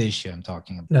 This is the issue I'm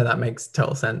talking about. No, that makes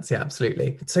total sense. Yeah,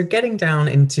 absolutely. So getting down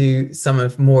into some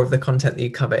of more of the content that you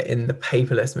cover in the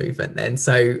paperless movement then.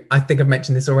 So I think I've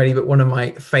mentioned this already, but one of my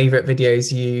favorite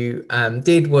videos you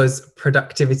did was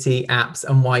productivity apps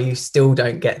and why you still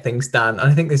don't get things done. And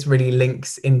I think this really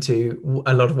links into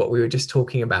a lot of what we were just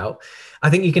talking about. I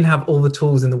think you can have all the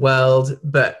tools in the world,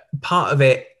 but part of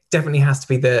it definitely has to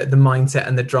be the mindset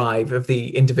and the drive of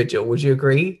the individual. Would you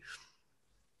agree?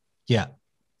 Yeah.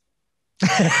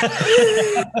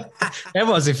 That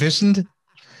was efficient.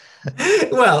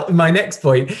 Well, my next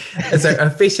point, so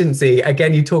efficiency,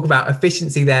 again, you talk about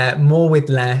efficiency there, more with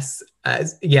less,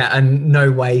 and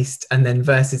no waste, and then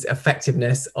versus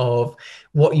effectiveness of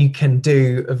what you can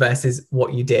do versus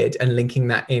what you did, and linking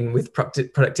that in with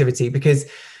productivity, because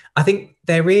I think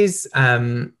there is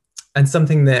and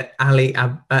something that Ali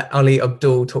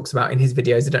Abdaal talks about in his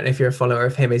videos, I don't know if you're a follower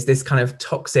of him, is this kind of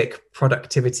toxic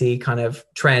productivity kind of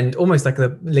trend, almost like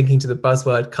the linking to the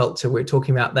buzzword culture we're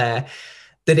talking about there,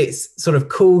 that it's sort of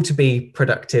cool to be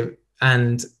productive.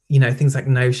 And, you know, things like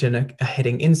Notion are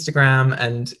hitting Instagram,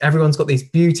 and everyone's got these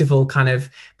beautiful kind of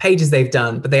pages they've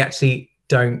done, but they actually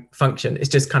don't function. It's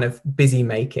just kind of busy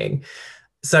making.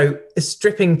 So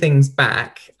stripping things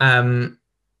back,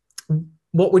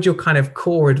 what would your kind of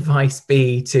core advice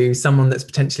be to someone that's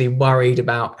potentially worried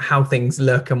about how things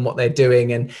look and what they're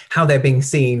doing and how they're being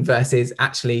seen versus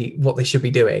actually what they should be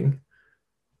doing?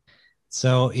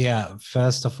 So yeah,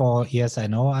 first of all, yes, I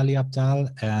know Ali Abdaal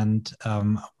and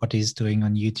what he's doing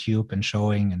on YouTube and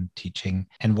showing and teaching.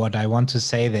 And what I want to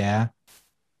say there,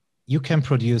 you can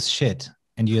produce shit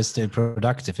and you're still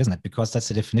productive, isn't it? Because that's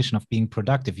the definition of being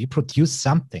productive. You produce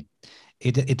something.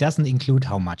 It doesn't include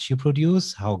how much you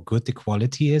produce, how good the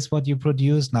quality is, what you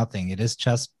produce, nothing. It is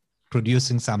just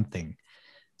producing something.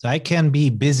 So I can be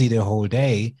busy the whole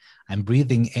day. I'm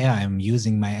breathing air. I'm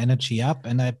using my energy up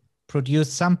and I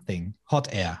produce something, hot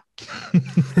air.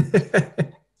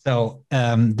 So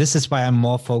this is why I'm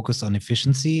more focused on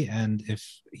efficiency. And if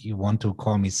you want to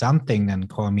call me something, then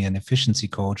call me an efficiency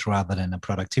coach rather than a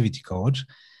productivity coach.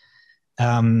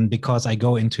 Because I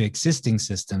go into existing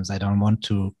systems. I don't want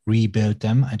to rebuild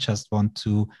them. I just want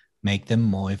to make them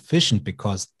more efficient,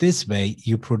 because this way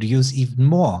you produce even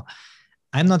more.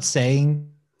 I'm not saying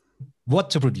what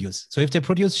to produce. So if they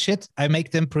produce shit, I make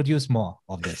them produce more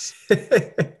of this.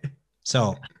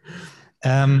 So,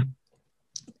 and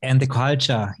the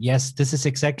culture, yes, this is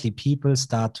exactly, people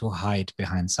start to hide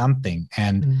behind something.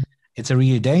 And it's a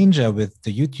real danger with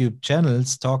the YouTube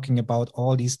channels talking about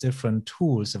all these different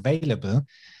tools available.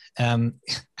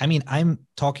 I mean, I'm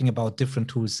talking about different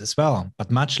tools as well,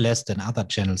 but much less than other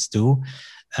channels do.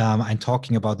 I'm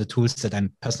talking about the tools that I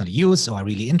personally use or are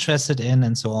really interested in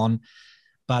and so on.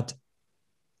 But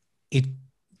it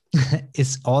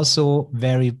is also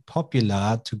very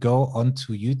popular to go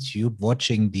onto YouTube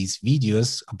watching these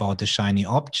videos about the shiny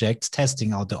objects,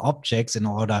 testing out the objects in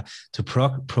order to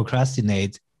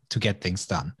procrastinate to get things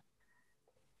done,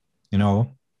 you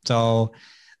know? So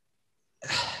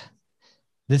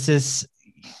this is,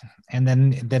 and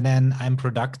then I'm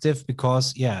productive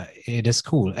because, yeah, it is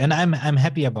cool. And I'm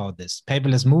happy about this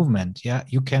paperless movement. Yeah,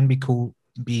 you can be cool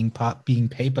being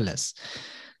paperless.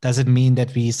 Does it mean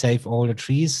that we save all the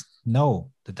trees?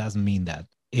 No, that doesn't mean that.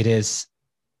 It is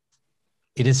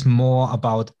more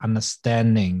about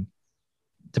understanding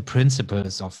the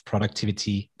principles of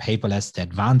productivity, paperless, the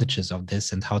advantages of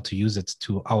this, and how to use it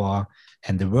to our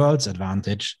and the world's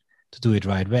advantage to do it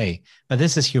right way. But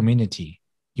this is humanity.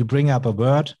 You bring up a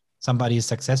word, somebody is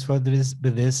successful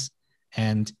with this,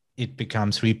 and it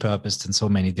becomes repurposed in so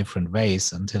many different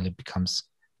ways until it becomes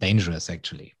dangerous,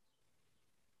 actually.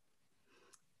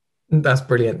 That's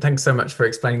brilliant. Thanks so much for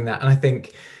explaining that. And I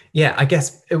think, yeah, I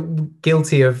guess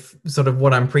guilty of sort of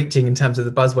what I'm preaching in terms of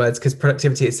the buzzwords, because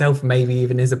productivity itself maybe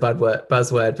even is a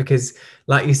buzzword, because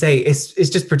like you say, it's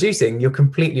just producing. You're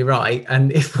completely right.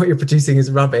 And if what you're producing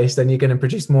is rubbish, then you're going to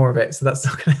produce more of it. So that's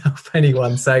not going to help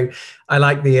anyone. So I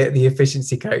like the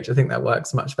efficiency coach. I think that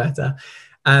works much better.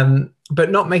 But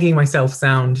not making myself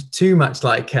sound too much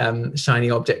like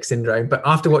shiny object syndrome. But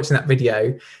after watching that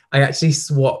video, I actually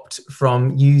swapped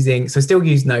from still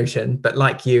use Notion, but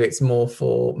like you, it's more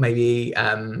for maybe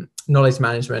knowledge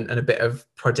management and a bit of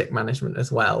project management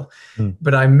as well.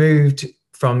 But I moved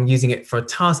from using it for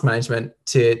task management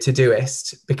to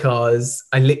Todoist, because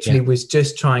I literally was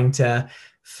just trying to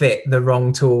fit the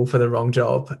wrong tool for the wrong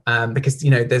job, because, you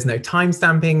know, there's no time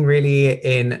stamping really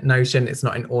in Notion. It's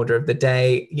not in order of the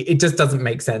day. It just doesn't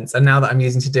make sense. And now that I'm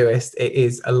using Todoist, it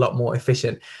is a lot more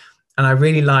efficient. And I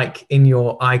really like in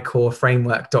your iCore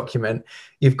framework document,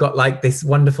 you've got like this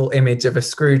wonderful image of a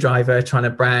screwdriver trying to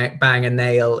bang a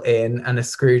nail in, and a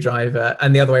screwdriver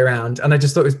and the other way around. And I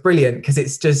just thought it was brilliant because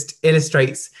it's just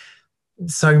illustrates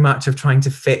so much of trying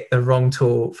to fit the wrong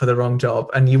tool for the wrong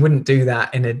job. And you wouldn't do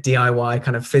that in a DIY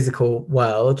kind of physical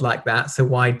world like that. So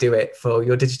why do it for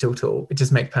your digital tool? It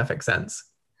just makes perfect sense.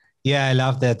 Yeah, I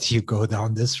love that you go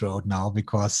down this road now,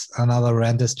 because another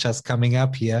rant is just coming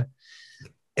up here.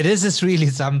 It is really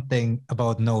something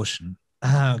about Notion.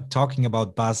 Talking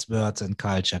about buzzwords and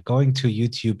culture, going to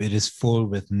YouTube, it is full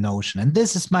with Notion. And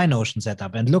this is my Notion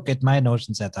setup. And look at my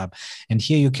Notion setup. And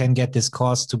here you can get this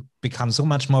course to become so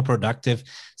much more productive,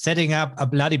 setting up a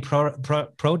bloody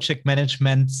project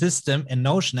management system in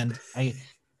Notion. And I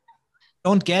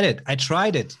don't get it. I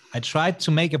tried it. I tried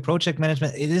to make a project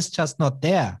management. It is just not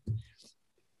there.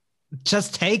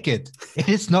 Just take it. It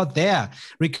is not there.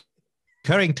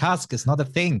 Recurring task is not a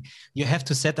thing. You have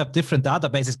to set up different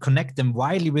databases, connect them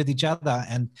widely with each other.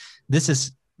 And this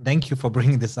is, thank you for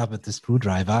bringing this up with the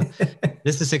screwdriver.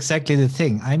 This is exactly the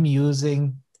thing I'm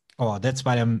using. Oh, that's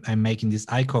why I'm making this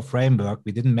iCore framework.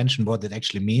 We didn't mention what it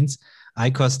actually means.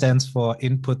 iCore stands for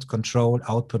input, control,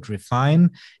 output,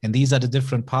 refine. And these are the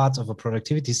different parts of a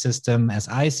productivity system as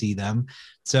I see them.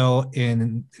 So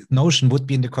in Notion would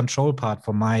be in the control part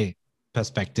from my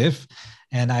perspective.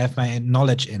 And I have my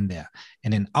knowledge in there.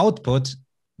 And in output,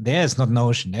 there's not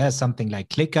Notion. There's something like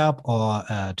ClickUp or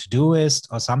Todoist,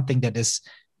 or something that is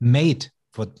made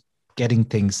for getting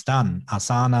things done.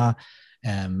 Asana,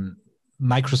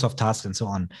 Microsoft Tasks, and so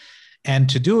on. And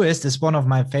Todoist is one of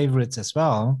my favorites as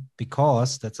well,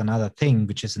 because that's another thing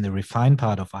which is in the refine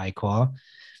part of iCore.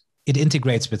 It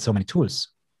integrates with so many tools.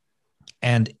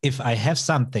 And if I have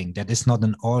something that is not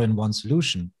an all-in-one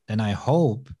solution, then I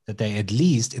hope that they at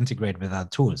least integrate with our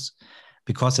tools,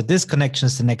 because a disconnection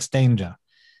is the next danger.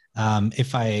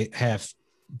 If I have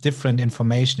different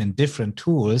information in different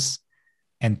tools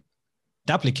and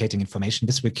duplicating information,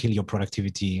 this will kill your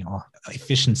productivity or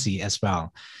efficiency as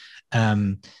well.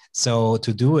 So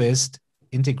Todoist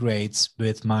integrates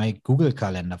with my Google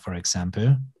Calendar, for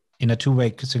example, in a two-way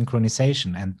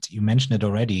synchronization. And you mentioned it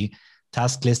already.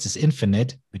 Task list is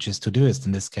infinite, which is Todoist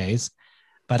in this case,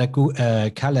 but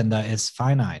a calendar is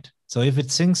finite. So if it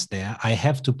syncs there, I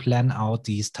have to plan out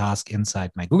these tasks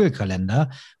inside my Google Calendar,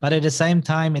 but at the same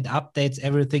time, it updates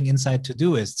everything inside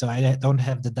Todoist. So I don't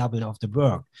have the double of the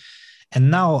work. And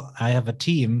now I have a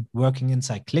team working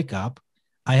inside ClickUp.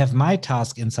 I have my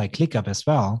task inside ClickUp as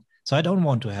well. So I don't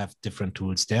want to have different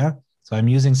tools there. So I'm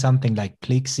using something like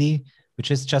Plixi, which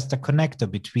is just a connector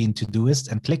between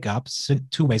Todoist and ClickUp,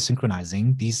 two-way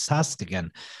synchronizing these tasks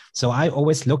again. So I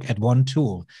always look at one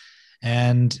tool.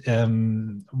 And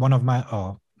one of my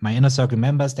inner circle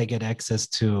members, they get access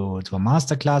to a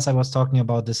masterclass. I was talking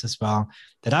about this as well,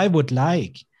 that I would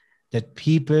like that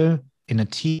people in a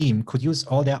team could use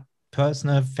all their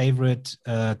personal favorite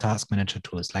task manager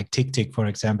tools, like TickTick, for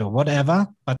example, whatever,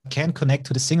 but can connect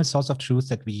to the single source of truth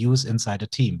that we use inside a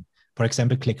team. For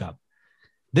example, ClickUp.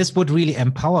 This would really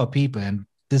empower people. And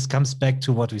this comes back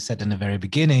to what we said in the very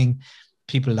beginning.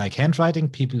 People like handwriting,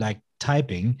 people like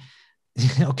typing.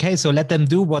 Okay, so let them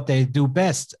do what they do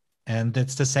best. And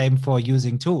that's the same for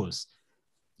using tools.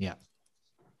 Yeah.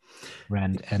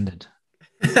 Rant ended.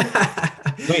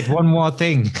 Wait, one more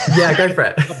thing. Yeah, go for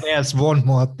it. There's one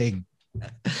more thing.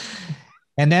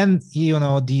 And then,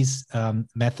 these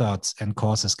methods and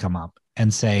courses come up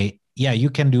and say, yeah, you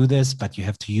can do this, but you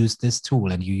have to use this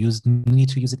tool, and you need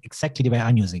to use it exactly the way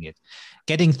I'm using it.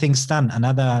 Getting things done,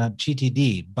 another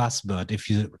GTD buzzword, if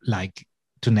you like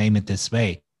to name it this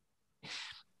way.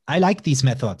 I like these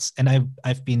methods, and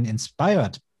I've been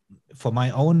inspired for my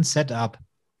own setup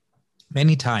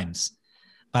many times,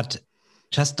 but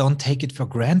just don't take it for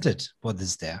granted what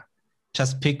is there.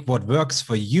 Just pick what works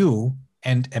for you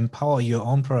and empower your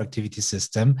own productivity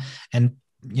system. And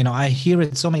I hear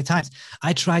it so many times.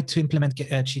 I tried to implement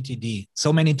GTD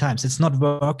so many times. It's not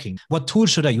working. What tool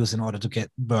should I use in order to get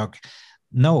work?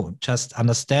 No, just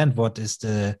understand what is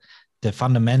the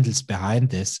fundamentals behind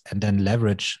this, and then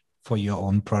leverage for your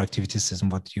own productivity system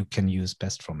what you can use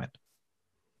best from it.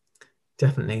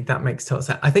 Definitely. That makes total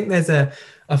sense. I think there's a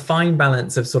fine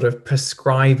balance of sort of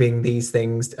prescribing these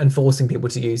things and forcing people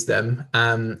to use them,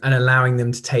 and allowing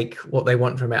them to take what they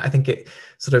want from it. I think it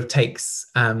sort of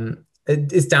takes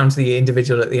it's down to the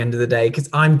individual at the end of the day, because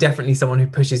I'm definitely someone who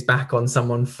pushes back on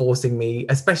someone forcing me,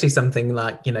 especially something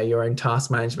like, you know, your own task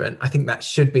management. I think that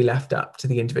should be left up to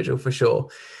the individual for sure.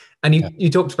 And you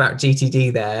talked about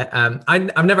GTD there.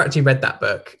 I've never actually read that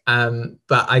book,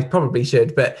 but I probably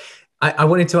should. But I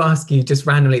wanted to ask you, just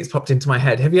randomly, it's popped into my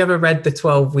head. Have you ever read The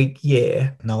 12-Week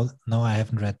Year? No, I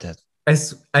haven't read that.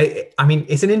 I mean,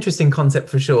 it's an interesting concept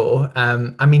for sure.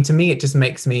 I mean, to me, it just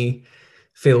makes me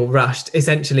feel rushed.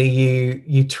 Essentially,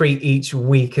 you treat each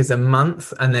week as a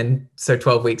month, and then so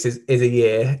 12 weeks is a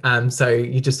year. So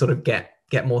you just sort of get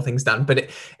more things done. But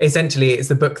essentially, it's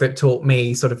the book that taught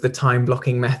me sort of the time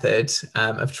blocking method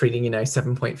of treating,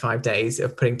 7.5 days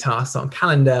of putting tasks on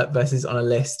calendar versus on a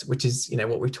list, which is,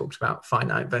 what we talked about,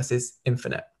 finite versus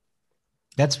infinite.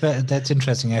 That's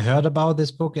interesting. I heard about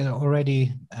this book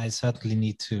already. I certainly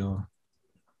need to.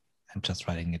 I'm just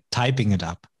typing it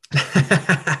up.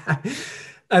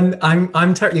 And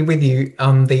I'm totally with you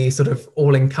on the sort of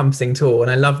all-encompassing tool.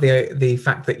 And I love the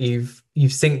fact that you've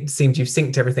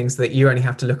synced everything so that you only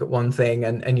have to look at one thing,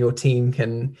 and your team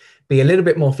can be a little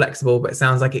bit more flexible, but it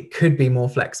sounds like it could be more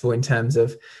flexible in terms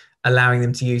of allowing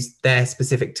them to use their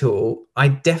specific tool.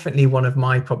 One of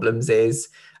my problems is,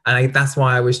 and that's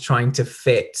why I was trying to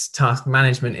fit task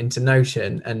management into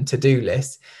Notion and to-do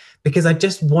lists, because I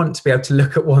just want to be able to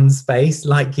look at one space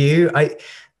like you.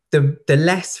 The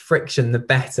less friction, the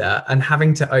better. And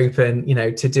having to open,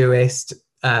 Todoist,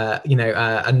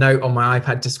 a note on my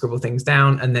iPad to scribble things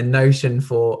down, and then Notion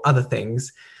for other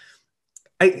things.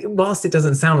 Whilst it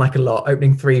doesn't sound like a lot,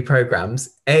 opening 3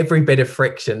 programs, every bit of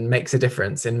friction makes a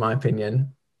difference, in my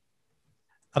opinion.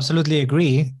 Absolutely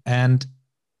agree. And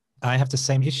I have the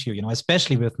same issue,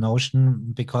 especially with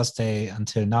Notion, because they,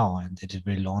 until now, and it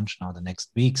will launch now the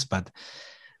next weeks, but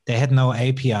they had no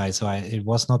API, so it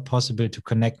was not possible to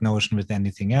connect Notion with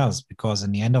anything else, because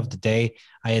in the end of the day,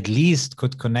 I at least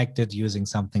could connect it using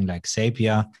something like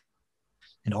Zapier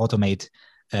and automate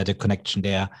the connection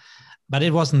there, but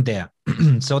it wasn't there.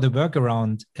 So the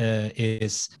workaround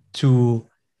is to,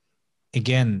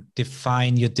 again,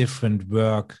 define your different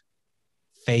work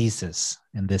phases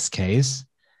in this case.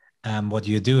 What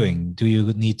you're doing. Do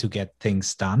you need to get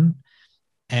things done?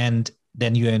 And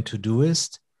then you're in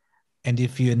Todoist. And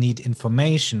if you need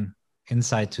information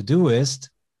inside Todoist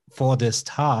for this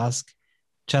task,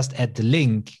 just add the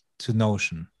link to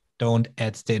Notion. Don't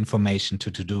add the information to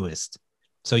Todoist.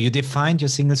 So you defined your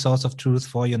single source of truth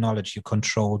for your knowledge, your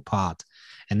control part,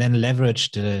 and then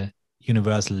leverage the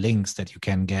universal links that you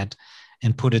can get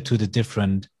and put it to the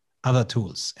different other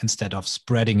tools instead of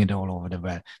spreading it all over the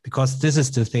web. Because this is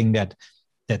the thing that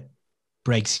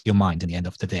breaks your mind in the end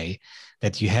of the day,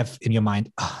 that you have in your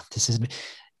mind, this is...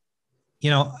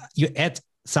 you add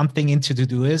something into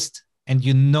Todoist and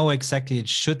exactly it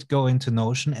should go into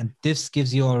Notion. And this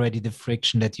gives you already the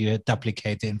friction that you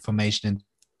duplicate the information in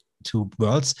 2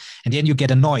 worlds. And then you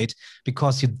get annoyed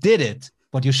because you did it,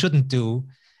 what you shouldn't do.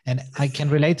 And I can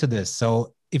relate to this.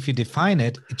 So if you define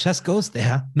it, it just goes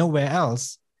there, nowhere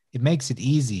else. It makes it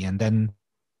easy. And then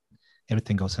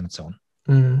everything goes on its own.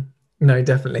 No,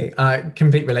 definitely. I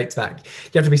completely relate to that.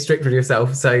 You have to be strict with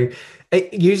yourself. So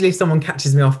usually if someone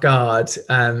catches me off guard,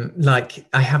 like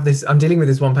I'm dealing with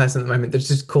this one person at the moment that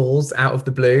just calls out of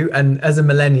the blue. And as a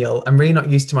millennial, I'm really not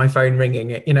used to my phone ringing.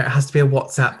 It has to be a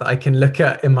WhatsApp that I can look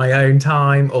at in my own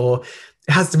time, or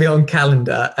it has to be on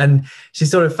calendar. And she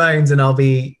sort of phones and I'll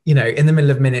be, in the middle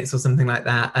of minutes or something like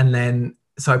that. And then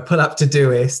so I pull up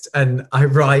Todoist and I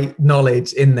write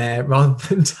knowledge in there rather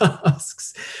than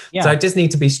tasks. Yeah. So I just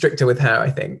need to be stricter with her, I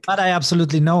think. But I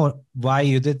absolutely know why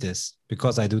you did this,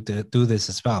 because I do this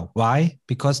as well. Why?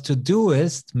 Because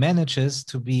Todoist manages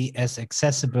to be as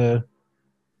accessible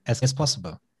as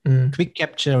possible. Quick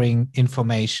capturing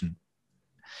information.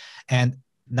 And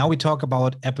now we talk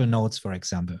about Apple Notes, for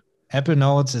example. Apple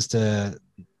Notes is the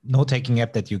note-taking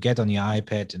app that you get on your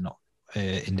iPad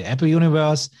in the Apple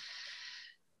universe.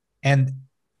 And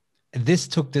this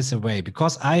took this away,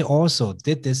 because I also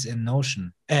did this in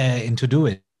Notion, in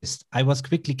Todoist. I was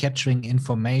quickly capturing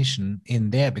information in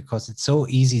there because it's so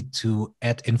easy to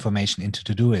add information into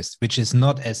Todoist, which is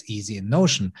not as easy in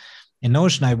Notion. In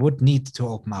Notion, I would need to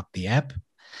open up the app.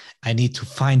 I need to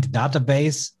find the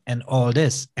database and all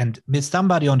this. And with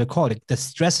somebody on the call, this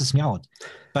stresses me out.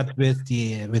 But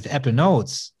with Apple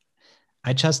Notes,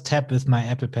 I just tap with my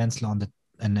Apple Pencil on the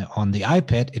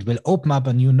iPad, it will open up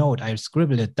a new note. I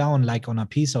scribble it down like on a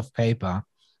piece of paper,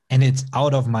 and it's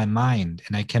out of my mind,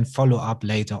 and I can follow up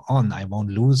later on. I won't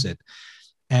lose it.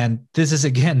 And this is,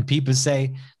 again, people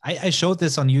say, I showed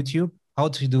this on YouTube, how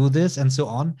to do this and so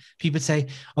on. People say,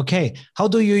 okay, how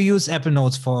do you use Apple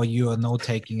Notes for your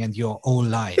note-taking and your whole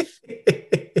life?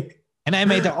 And I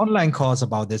made an online course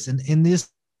about this. And in this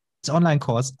online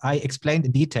course, I explained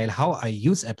in detail how I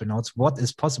use Apple Notes, what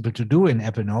is possible to do in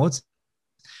Apple Notes,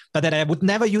 but that I would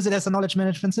never use it as a knowledge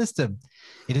management system.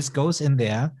 It just goes in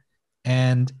there.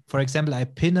 And for example, I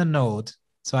pin a note,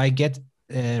 so I get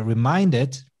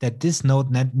reminded that this note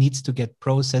needs to get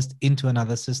processed into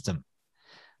another system.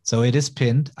 So it is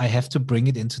pinned. I have to bring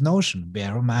it into Notion,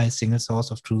 where my single source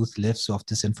of truth lives of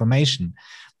this information.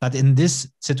 But in this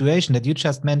situation that you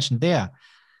just mentioned there,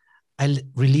 I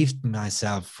relieved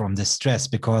myself from the stress,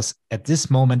 because at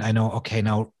this moment I know, okay,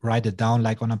 now write it down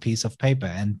like on a piece of paper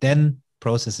and then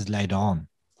process it later on.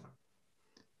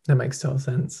 That makes total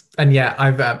sense. And yeah,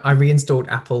 I reinstalled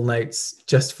Apple Notes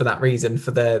just for that reason,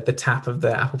 for the tap of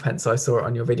the Apple Pencil. I saw it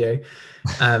on your video.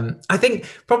 I think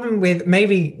problem with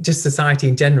maybe just society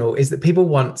in general is that people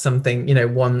want something,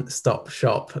 one-stop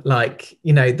shop, like,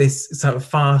 this sort of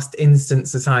fast, instant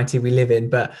society we live in.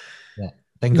 But yeah,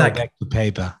 then go back to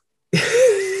paper.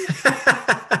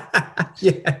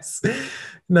 Yes.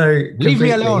 No. Leave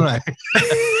me alone. Right?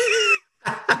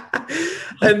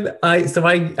 And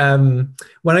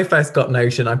when I first got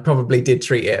Notion, I probably did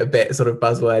treat it a bit sort of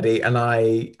buzzwordy, and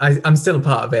I'm still a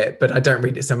part of it, but I don't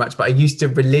read it so much. But I used to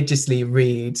religiously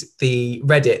read the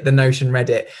Notion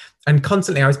Reddit, and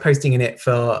constantly I was posting in it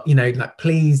for, like,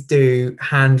 please do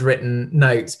handwritten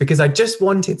notes, because I just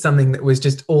wanted something that was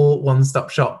just all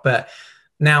one-stop shop. But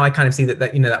now I kind of see that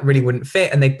that really wouldn't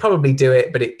fit, and they'd probably do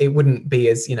it, but it wouldn't be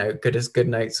as, good as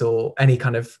GoodNotes or any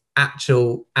kind of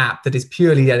actual app that is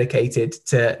purely dedicated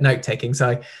to note taking.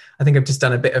 So I think I've just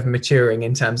done a bit of maturing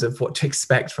in terms of what to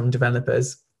expect from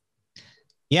developers.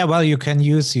 Yeah, well, you can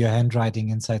use your handwriting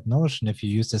inside Notion if you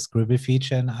use the Scribble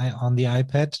feature on the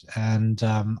iPad. And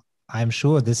I'm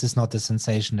sure this is not the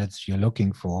sensation that you're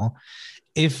looking for.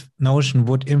 If Notion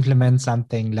would implement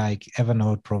something like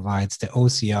Evernote provides the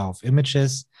OCR of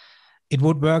images, it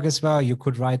would work as well. You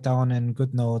could write down in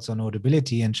GoodNotes or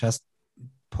Notability and just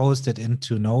post it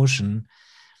into Notion.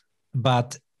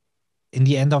 But in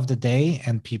the end of the day,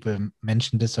 and people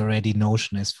mentioned this already,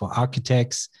 Notion is for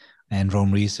architects, and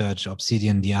Rome Research,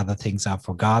 Obsidian, the other things are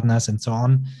for gardeners and so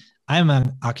on. I'm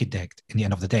an architect in the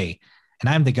end of the day. And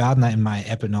I'm the gardener in my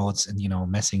Apple Notes and,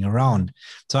 messing around.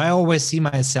 So I always see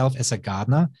myself as a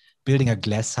gardener building a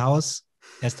glass house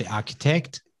as the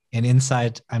architect, and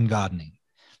inside I'm gardening.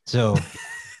 So.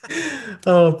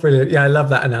 Oh, brilliant. Yeah, I love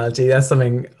that analogy. That's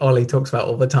something Ollie talks about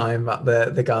all the time, about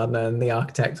the gardener and the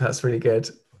architect. That's really good.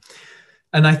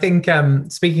 And I think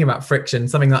speaking about friction,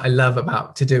 something that I love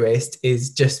about Todoist is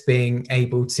just being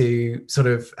able to sort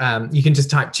of, you can just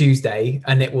type Tuesday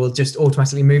and it will just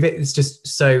automatically move it. It's just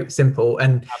so simple.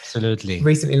 And absolutely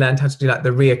recently learned how to do like the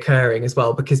reoccurring as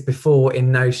well, because before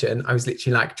in Notion, I was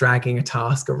literally like dragging a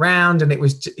task around, and it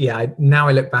was, now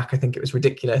I look back, I think it was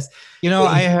ridiculous.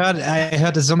 I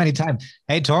heard it so many times.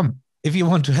 Hey, Tom, if you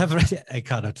want to have, I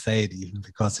cannot say it even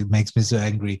because it makes me so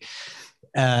angry.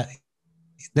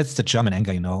 That's the German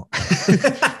anger,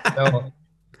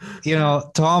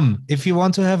 So, Tom, if you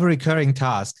want to have a recurring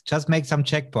task, just make some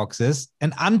checkboxes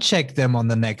and uncheck them on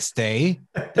the next day.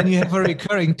 Then you have a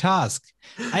recurring task.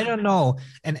 I don't know.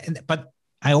 But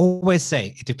I always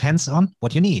say it depends on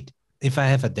what you need. If I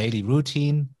have a daily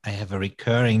routine, I have a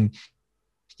recurring,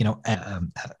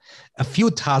 a few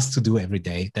tasks to do every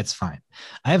day, that's fine.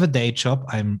 I have a day job.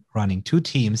 I'm running 2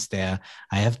 teams there.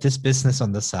 I have this business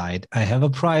on the side. I have a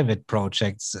private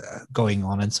projects going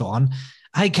on and so on.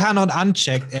 I cannot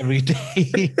uncheck every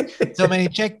day so many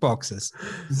checkboxes.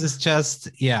 This is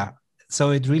just, so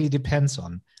it really depends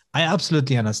on. I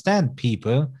absolutely understand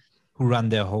people who run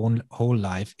their whole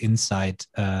life inside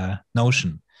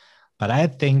Notion. But I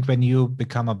think when you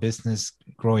become a business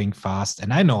growing fast,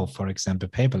 and I know, for example,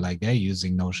 PaperLike, they're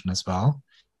using Notion as well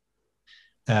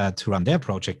to run their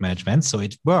project management. So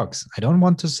it works. I don't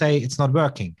want to say it's not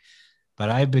working,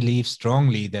 but I believe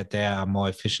strongly that there are more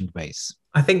efficient ways.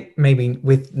 I think maybe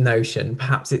with Notion,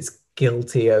 perhaps it's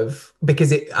guilty of,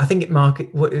 because I think it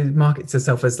markets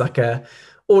itself as like a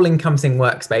all-encompassing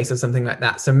workspace or something like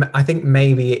that. So I think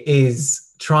maybe it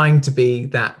is trying to be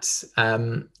that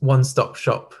one-stop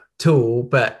shop tool,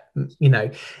 but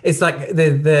it's like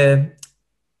the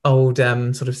old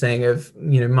sort of saying of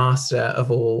master of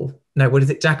all, no, what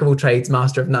is it, jack of all trades,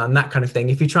 master of none, that kind of thing.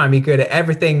 If you try and be good at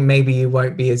everything, maybe you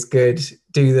won't be as good,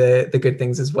 do the good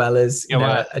things as well as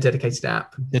a dedicated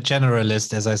app. The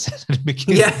generalist, as I said at the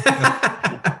beginning.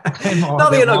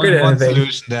 Not that you're not good at anything.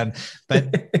 Solution then.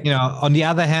 But on the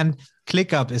other hand,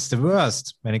 ClickUp is the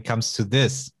worst when it comes to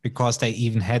this, because they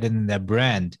even had in their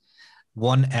brand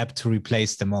one app to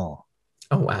replace them all.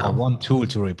 Oh, wow. Or one tool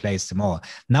to replace them all.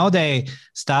 Now they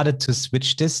started to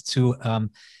switch this to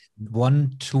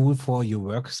one tool for your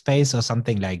workspace or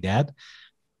something like that.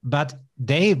 But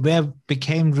they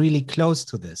became really close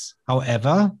to this.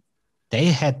 However, they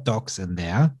had docs in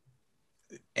there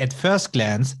at first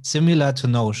glance similar to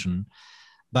Notion,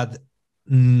 but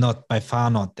not by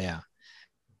far not there.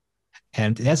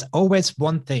 And there's always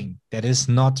one thing that is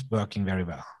not working very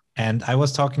well. And I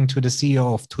was talking to the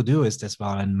CEO of Todoist as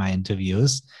well in my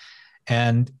interviews.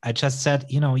 And I just said,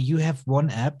 you have one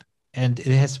app and it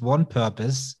has one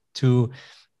purpose to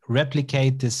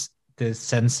replicate the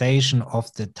sensation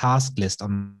of the task list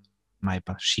on my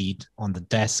sheet on the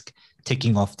desk,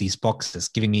 ticking off these boxes,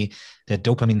 giving me the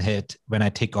dopamine hit when I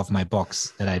tick off my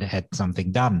box that I had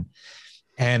something done.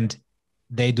 And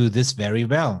they do this very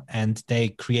well. And they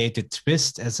created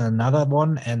Twist as another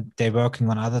one, and they're working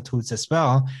on other tools as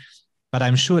well. But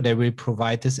I'm sure they will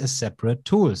provide this as separate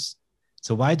tools.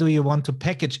 So why do you want to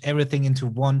package everything into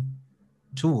one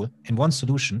tool and one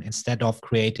solution instead of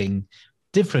creating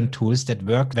different tools that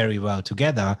work very well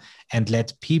together and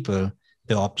let people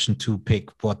the option to pick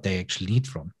what they actually need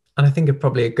from? And I think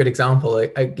probably a good example,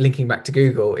 linking back to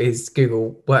Google, is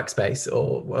Google Workspace,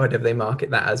 or whatever they market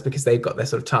that as, because they've got their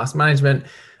sort of task management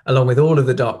along with all of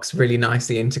the docs really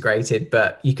nicely integrated,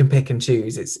 but you can pick and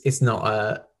choose. It's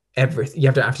not everything.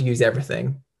 You don't have to use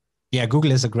everything. Yeah,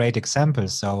 Google is a great example.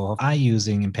 So I'm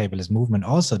using in Paperless Movement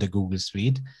also the Google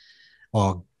Suite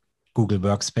or Google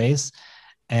Workspace.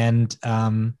 And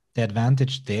the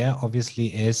advantage there obviously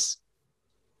is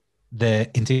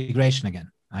the integration again.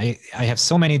 I have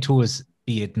so many tools,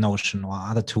 be it Notion or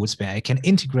other tools, where I can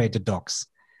integrate the docs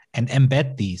and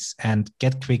embed these and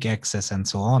get quick access and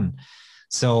so on.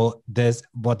 So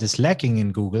what is lacking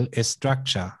in Google is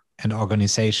structure and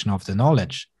organization of the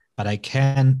knowledge, but I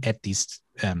can add these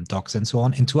docs and so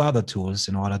on into other tools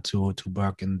in order to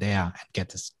work in there and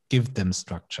give them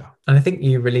structure. And I think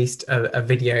you released a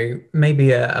video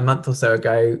maybe a month or so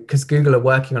ago, because Google are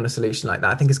working on a solution like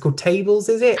that. I think it's called Tables,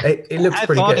 is it? It looks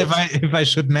pretty good. I thought if I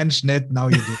should mention it, now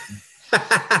you do.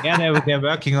 Yeah, they're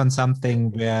working on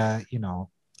something where,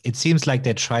 it seems like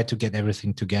they try to get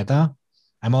everything together.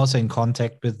 I'm also in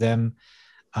contact with them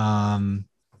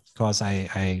because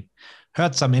I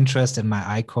heard some interest in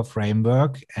my ICOR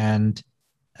framework, and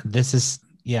this is,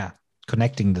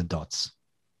 connecting the dots.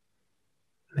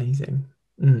 Amazing.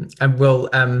 And we'll,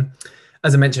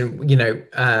 as I mentioned,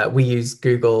 we use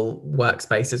Google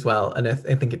Workspace as well, and I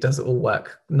think it does all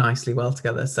work nicely well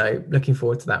together. So looking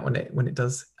forward to that when it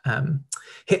does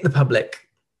hit the public.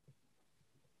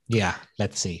 Yeah,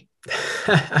 let's see.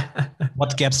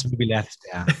 What gaps will be left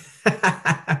there?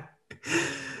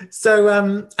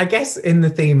 So I guess in the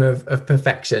theme of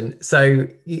perfection, so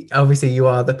obviously you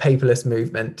are the paperless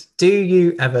movement. Do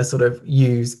you ever sort of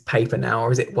use paper now,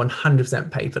 or is it 100%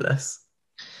 paperless?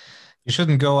 You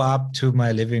shouldn't go up to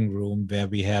my living room where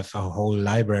we have a whole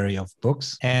library of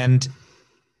books. And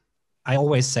I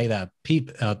always say that,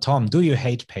 Tom, do you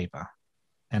hate paper?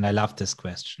 And I love this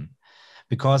question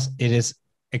because it is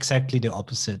exactly the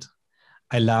opposite.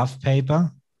 I love paper,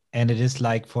 and it is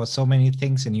like for so many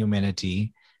things in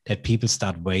humanity that people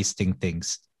start wasting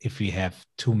things if we have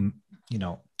too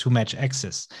much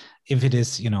access. If it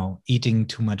is, eating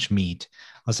too much meat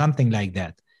or something like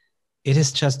that, it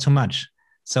is just too much.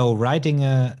 So writing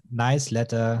a nice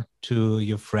letter to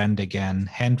your friend again,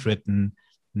 handwritten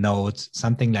notes,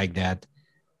 something like that,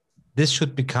 this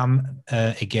should become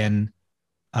again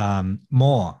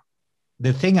more.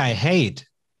 The thing I hate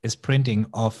is printing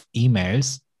off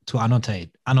emails to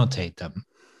annotate them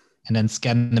and then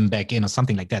scan them back in or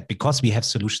something like that, because we have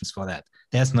solutions for that.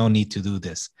 There's no need to do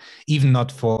this, even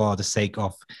not for the sake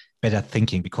of better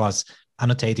thinking, because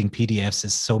annotating PDFs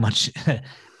is so much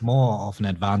more of an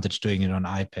advantage doing it on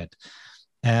iPad.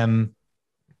 And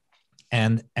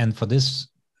for this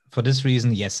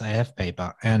reason, yes, I have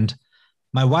paper. And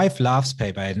my wife loves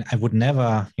paper, and I would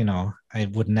never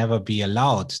be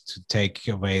allowed to take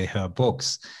away her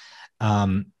books.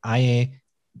 I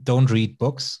don't read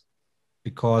books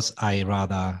because I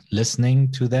rather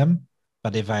listening to them.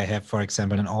 But if I have, for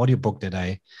example, an audiobook that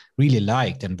I really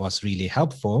liked and was really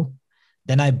helpful,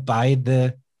 then I buy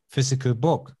the physical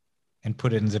book and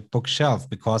put it in the bookshelf,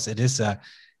 because it is a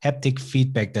haptic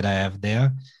feedback that I have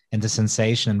there and the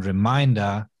sensation and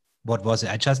reminder. What was it?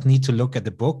 I just need to look at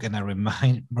the book and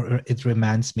it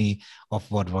reminds me of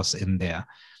what was in there.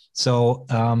 So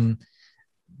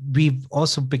we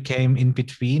also became in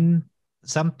between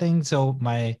something. So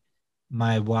my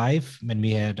wife, when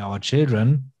we had our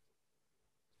children,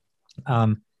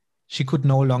 she could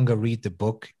no longer read the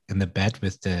book in the bed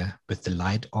with the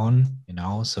light on,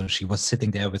 so she was sitting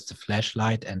there with the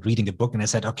flashlight and reading the book. And I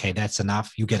said, okay, that's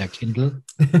enough. You get a Kindle.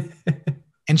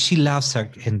 and she loves her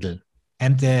Kindle.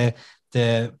 And the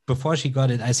before she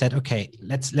got it, I said, okay,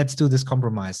 let's do this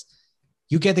compromise.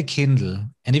 You get a Kindle,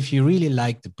 and if you really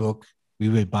like the book, we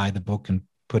will buy the book and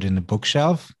put it in a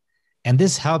bookshelf. And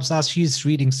this helps us. She's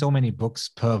reading so many books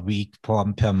per week,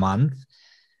 per month,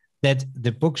 that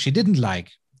the book she didn't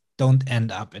like don't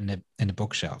end up in the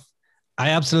bookshelf. I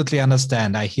absolutely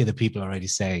understand. I hear the people already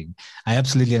saying, I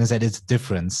absolutely understand it's a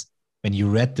difference. When you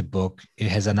read the book, it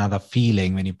has another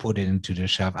feeling when you put it into the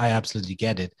shelf. I absolutely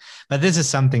get it. But this is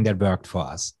something that worked for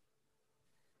us.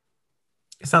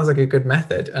 It sounds like a good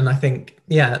method. And I think,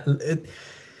 yeah,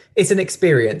 it's an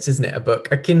experience, isn't it? A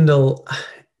book, a Kindle,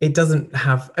 it doesn't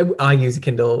have, I use a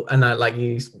Kindle and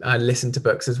I listen to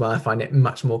books as well. I find it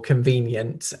much more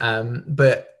convenient.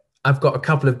 But I've got a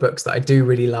couple of books that I do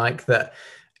really like that,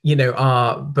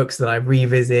 are books that I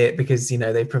revisit because,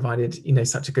 they've provided,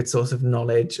 such a good source of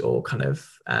knowledge or kind of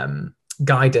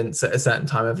guidance at a certain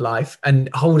time of life. And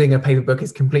holding a paper book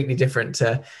is completely different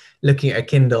to looking at a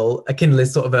Kindle. A Kindle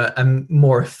is sort of a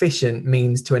more efficient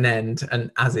means to an end, and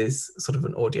as is sort of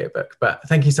an audiobook. But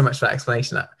thank you so much for that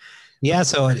explanation. Yeah,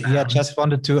 just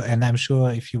wanted to, and I'm sure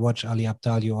if you watch Ali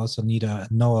Abdaal, you also need to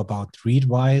know about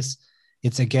Readwise.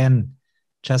 It's again,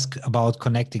 just about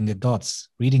connecting the dots.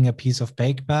 Reading a piece of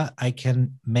paper, I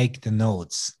can make the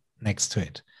notes next to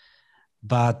it.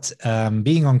 But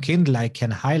being on Kindle, I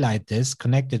can highlight this,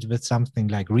 connect it with something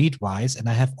like Readwise, and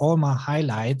I have all my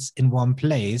highlights in one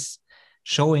place,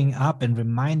 showing up and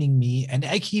reminding me, and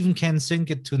I even can sync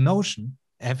it to Notion,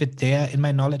 have it there in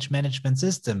my knowledge management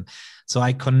system. So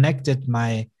I connected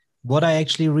what I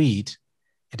actually read.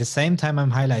 At the same time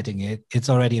I'm highlighting it, it's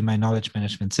already in my knowledge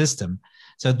management system.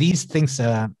 So these things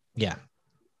are,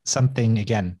 something,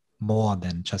 again, more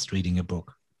than just reading a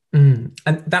book. And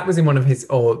that was in one of his,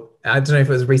 or I don't know if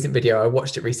it was a recent video, I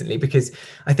watched it recently, because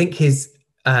I think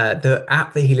the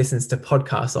app that he listens to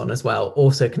podcasts on as well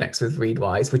also connects with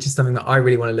Readwise, which is something that I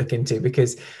really want to look into,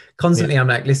 because constantly I'm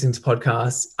like listening to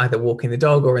podcasts, either walking the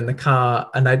dog or in the car,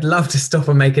 and I'd love to stop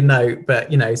and make a note,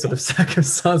 but sort of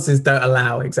circumstances don't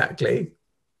allow exactly.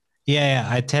 Yeah,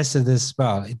 I tested this as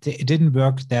well. It didn't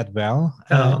work that well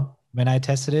when I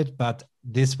tested it, but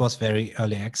this was very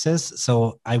early access.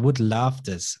 So I would love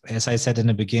this. As I said in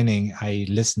the beginning, I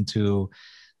listen to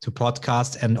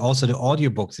podcasts and also the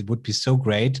audiobooks. It would be so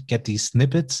great. Get these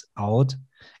snippets out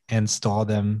and store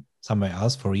them somewhere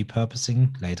else for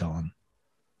repurposing later on.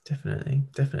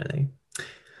 Definitely.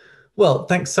 Well,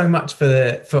 thanks so much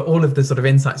for all of the sort of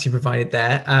insights you provided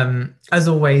there. As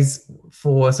always,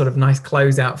 for a sort of nice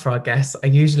closeout for our guests, I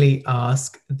usually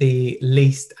ask the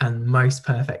least and most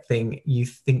perfect thing you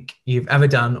think you've ever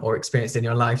done or experienced in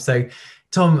your life. So,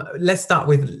 Tom, let's start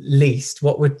with least.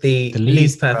 What would the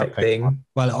least perfect thing?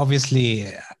 Well, obviously,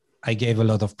 I gave a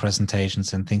lot of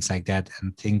presentations and things like that,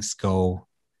 and things go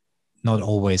not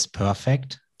always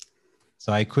perfect.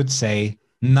 So I could say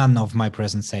none of my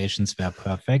presentations were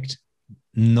perfect,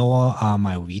 nor are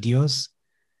my videos.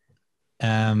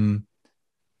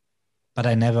 But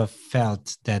I never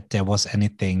felt that there was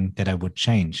anything that I would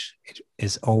change. It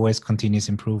is always continuous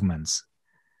improvements.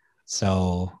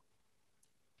 So,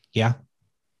 yeah,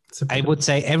 I would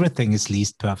say everything is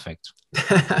least perfect.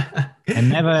 I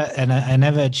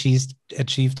never achieved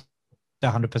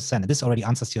 100%. This already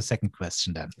answers your second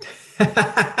question then.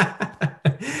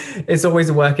 It's always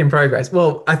a work in progress.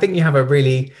 Well, I think you have a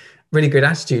really, really good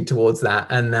attitude towards that.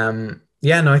 And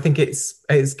I think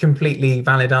it's completely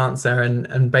valid answer.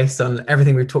 And based on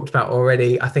everything we've talked about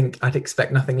already, I think I'd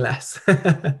expect nothing less.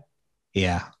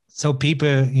 Yeah. So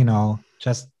people,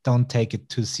 just don't take it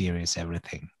too serious,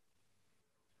 everything.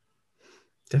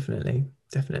 Definitely.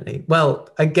 Well,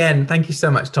 again, thank you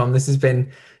so much, Tom. This has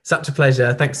been such a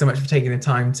pleasure. Thanks so much for taking the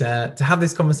time to have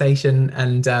this conversation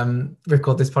and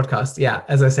record this podcast. Yeah,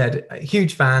 as I said, a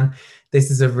huge fan. This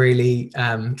is a really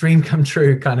dream come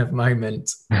true kind of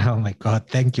moment. Oh my God,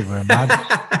 thank you very much.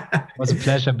 It was a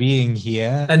pleasure being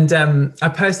here. And I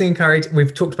personally encourage,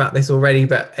 we've talked about this already,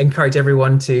 but encourage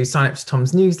everyone to sign up to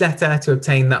Tom's newsletter to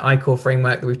obtain the I-Core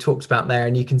framework that we've talked about there.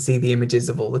 And you can see the images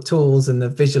of all the tools and the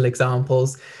visual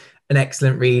examples. An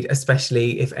excellent read,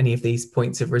 especially if any of these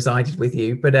points have resided with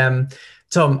you. But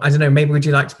Tom, I don't know, maybe would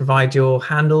you like to provide your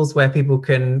handles where people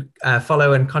can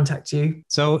follow and contact you?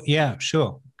 So yeah,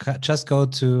 sure. Just go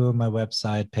to my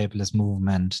website,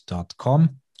 paperlessmovement.com.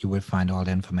 You will find all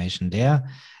the information there.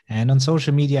 And on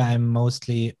social media, I'm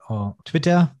mostly on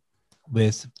Twitter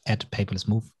with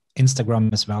 @paperlessmove,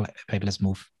 Instagram as well,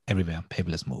 paperlessmove, everywhere,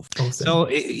 paperlessmove. Awesome. So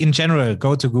in general,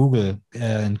 go to Google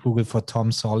and Google for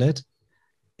Tom Solid.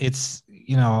 It's,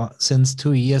 since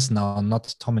 2 years now,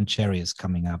 not Tom and Jerry is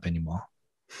coming up anymore.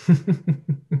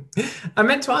 I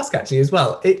meant to ask actually as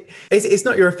well. It's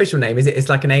not your official name, is it? It's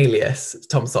like an alias,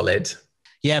 Tom Solid.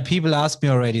 Yeah, people ask me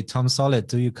already, Tom Solid,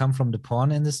 do you come from the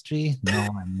porn industry? No,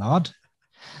 I'm not.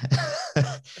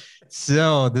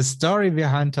 So the story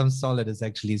behind Tom Solid is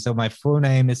actually, so my full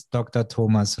name is Dr.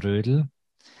 Thomas Rödel.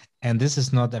 And this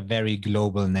is not a very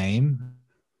global name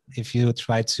if you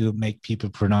try to make people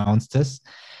pronounce this.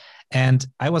 And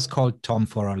I was called Tom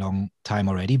for a long time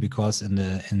already, because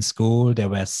in school there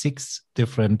were 6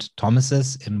 different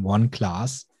Thomases in one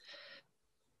class.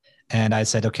 And I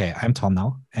said, okay, I'm Tom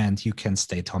now, and you can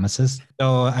stay Thomases.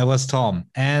 So I was Tom.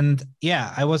 And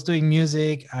yeah, I was doing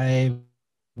music. I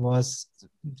was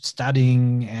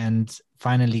studying and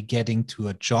finally getting to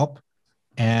a job.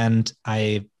 And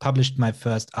I published my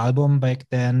first album back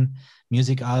then,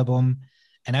 music album.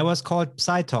 And I was called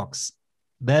Psytox.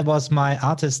 That was my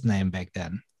artist name back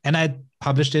then. And I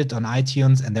published it on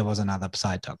iTunes, and there was another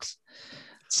Psytox.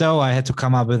 So I had to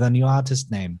come up with a new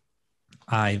artist name.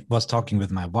 I was talking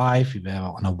with my wife, we were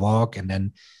on a walk, and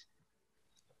then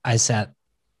I said,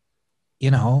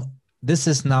 this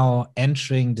is now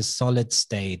entering the solid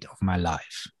state of my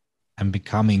life. I'm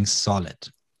becoming solid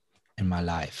in my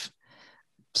life,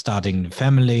 starting the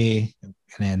family and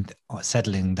then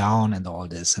settling down and all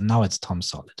this. And now it's Tom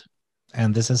Solid.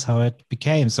 And this is how it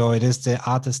became. So it is the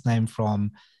artist name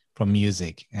from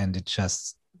music, and it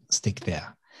just stick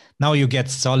there. Now you get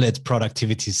solid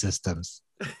productivity systems.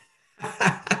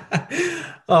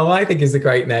 Oh, I think it's a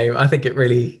great name. I think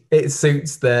it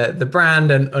suits the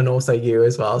brand and also you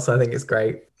as well. So I think it's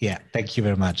great. Yeah, thank you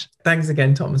very much. Thanks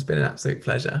again, Tom. It's been an absolute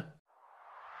pleasure.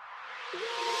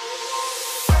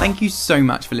 Thank you so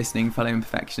much for listening, fellow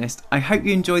imperfectionist. I hope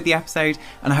you enjoyed the episode,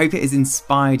 and I hope it has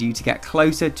inspired you to get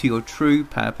closer to your true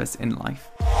purpose in life.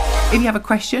 If you have a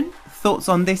question, thoughts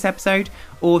on this episode,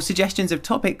 or suggestions of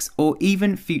topics, or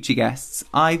even future guests,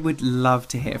 I would love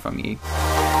to hear from you.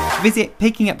 Visit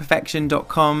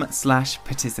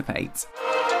pickingatperfection.com/participate.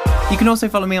 You can also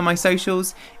follow me on my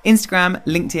socials, Instagram,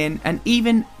 LinkedIn, and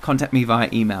even contact me via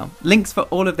email. Links for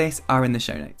all of this are in the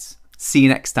show notes. See you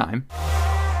next time.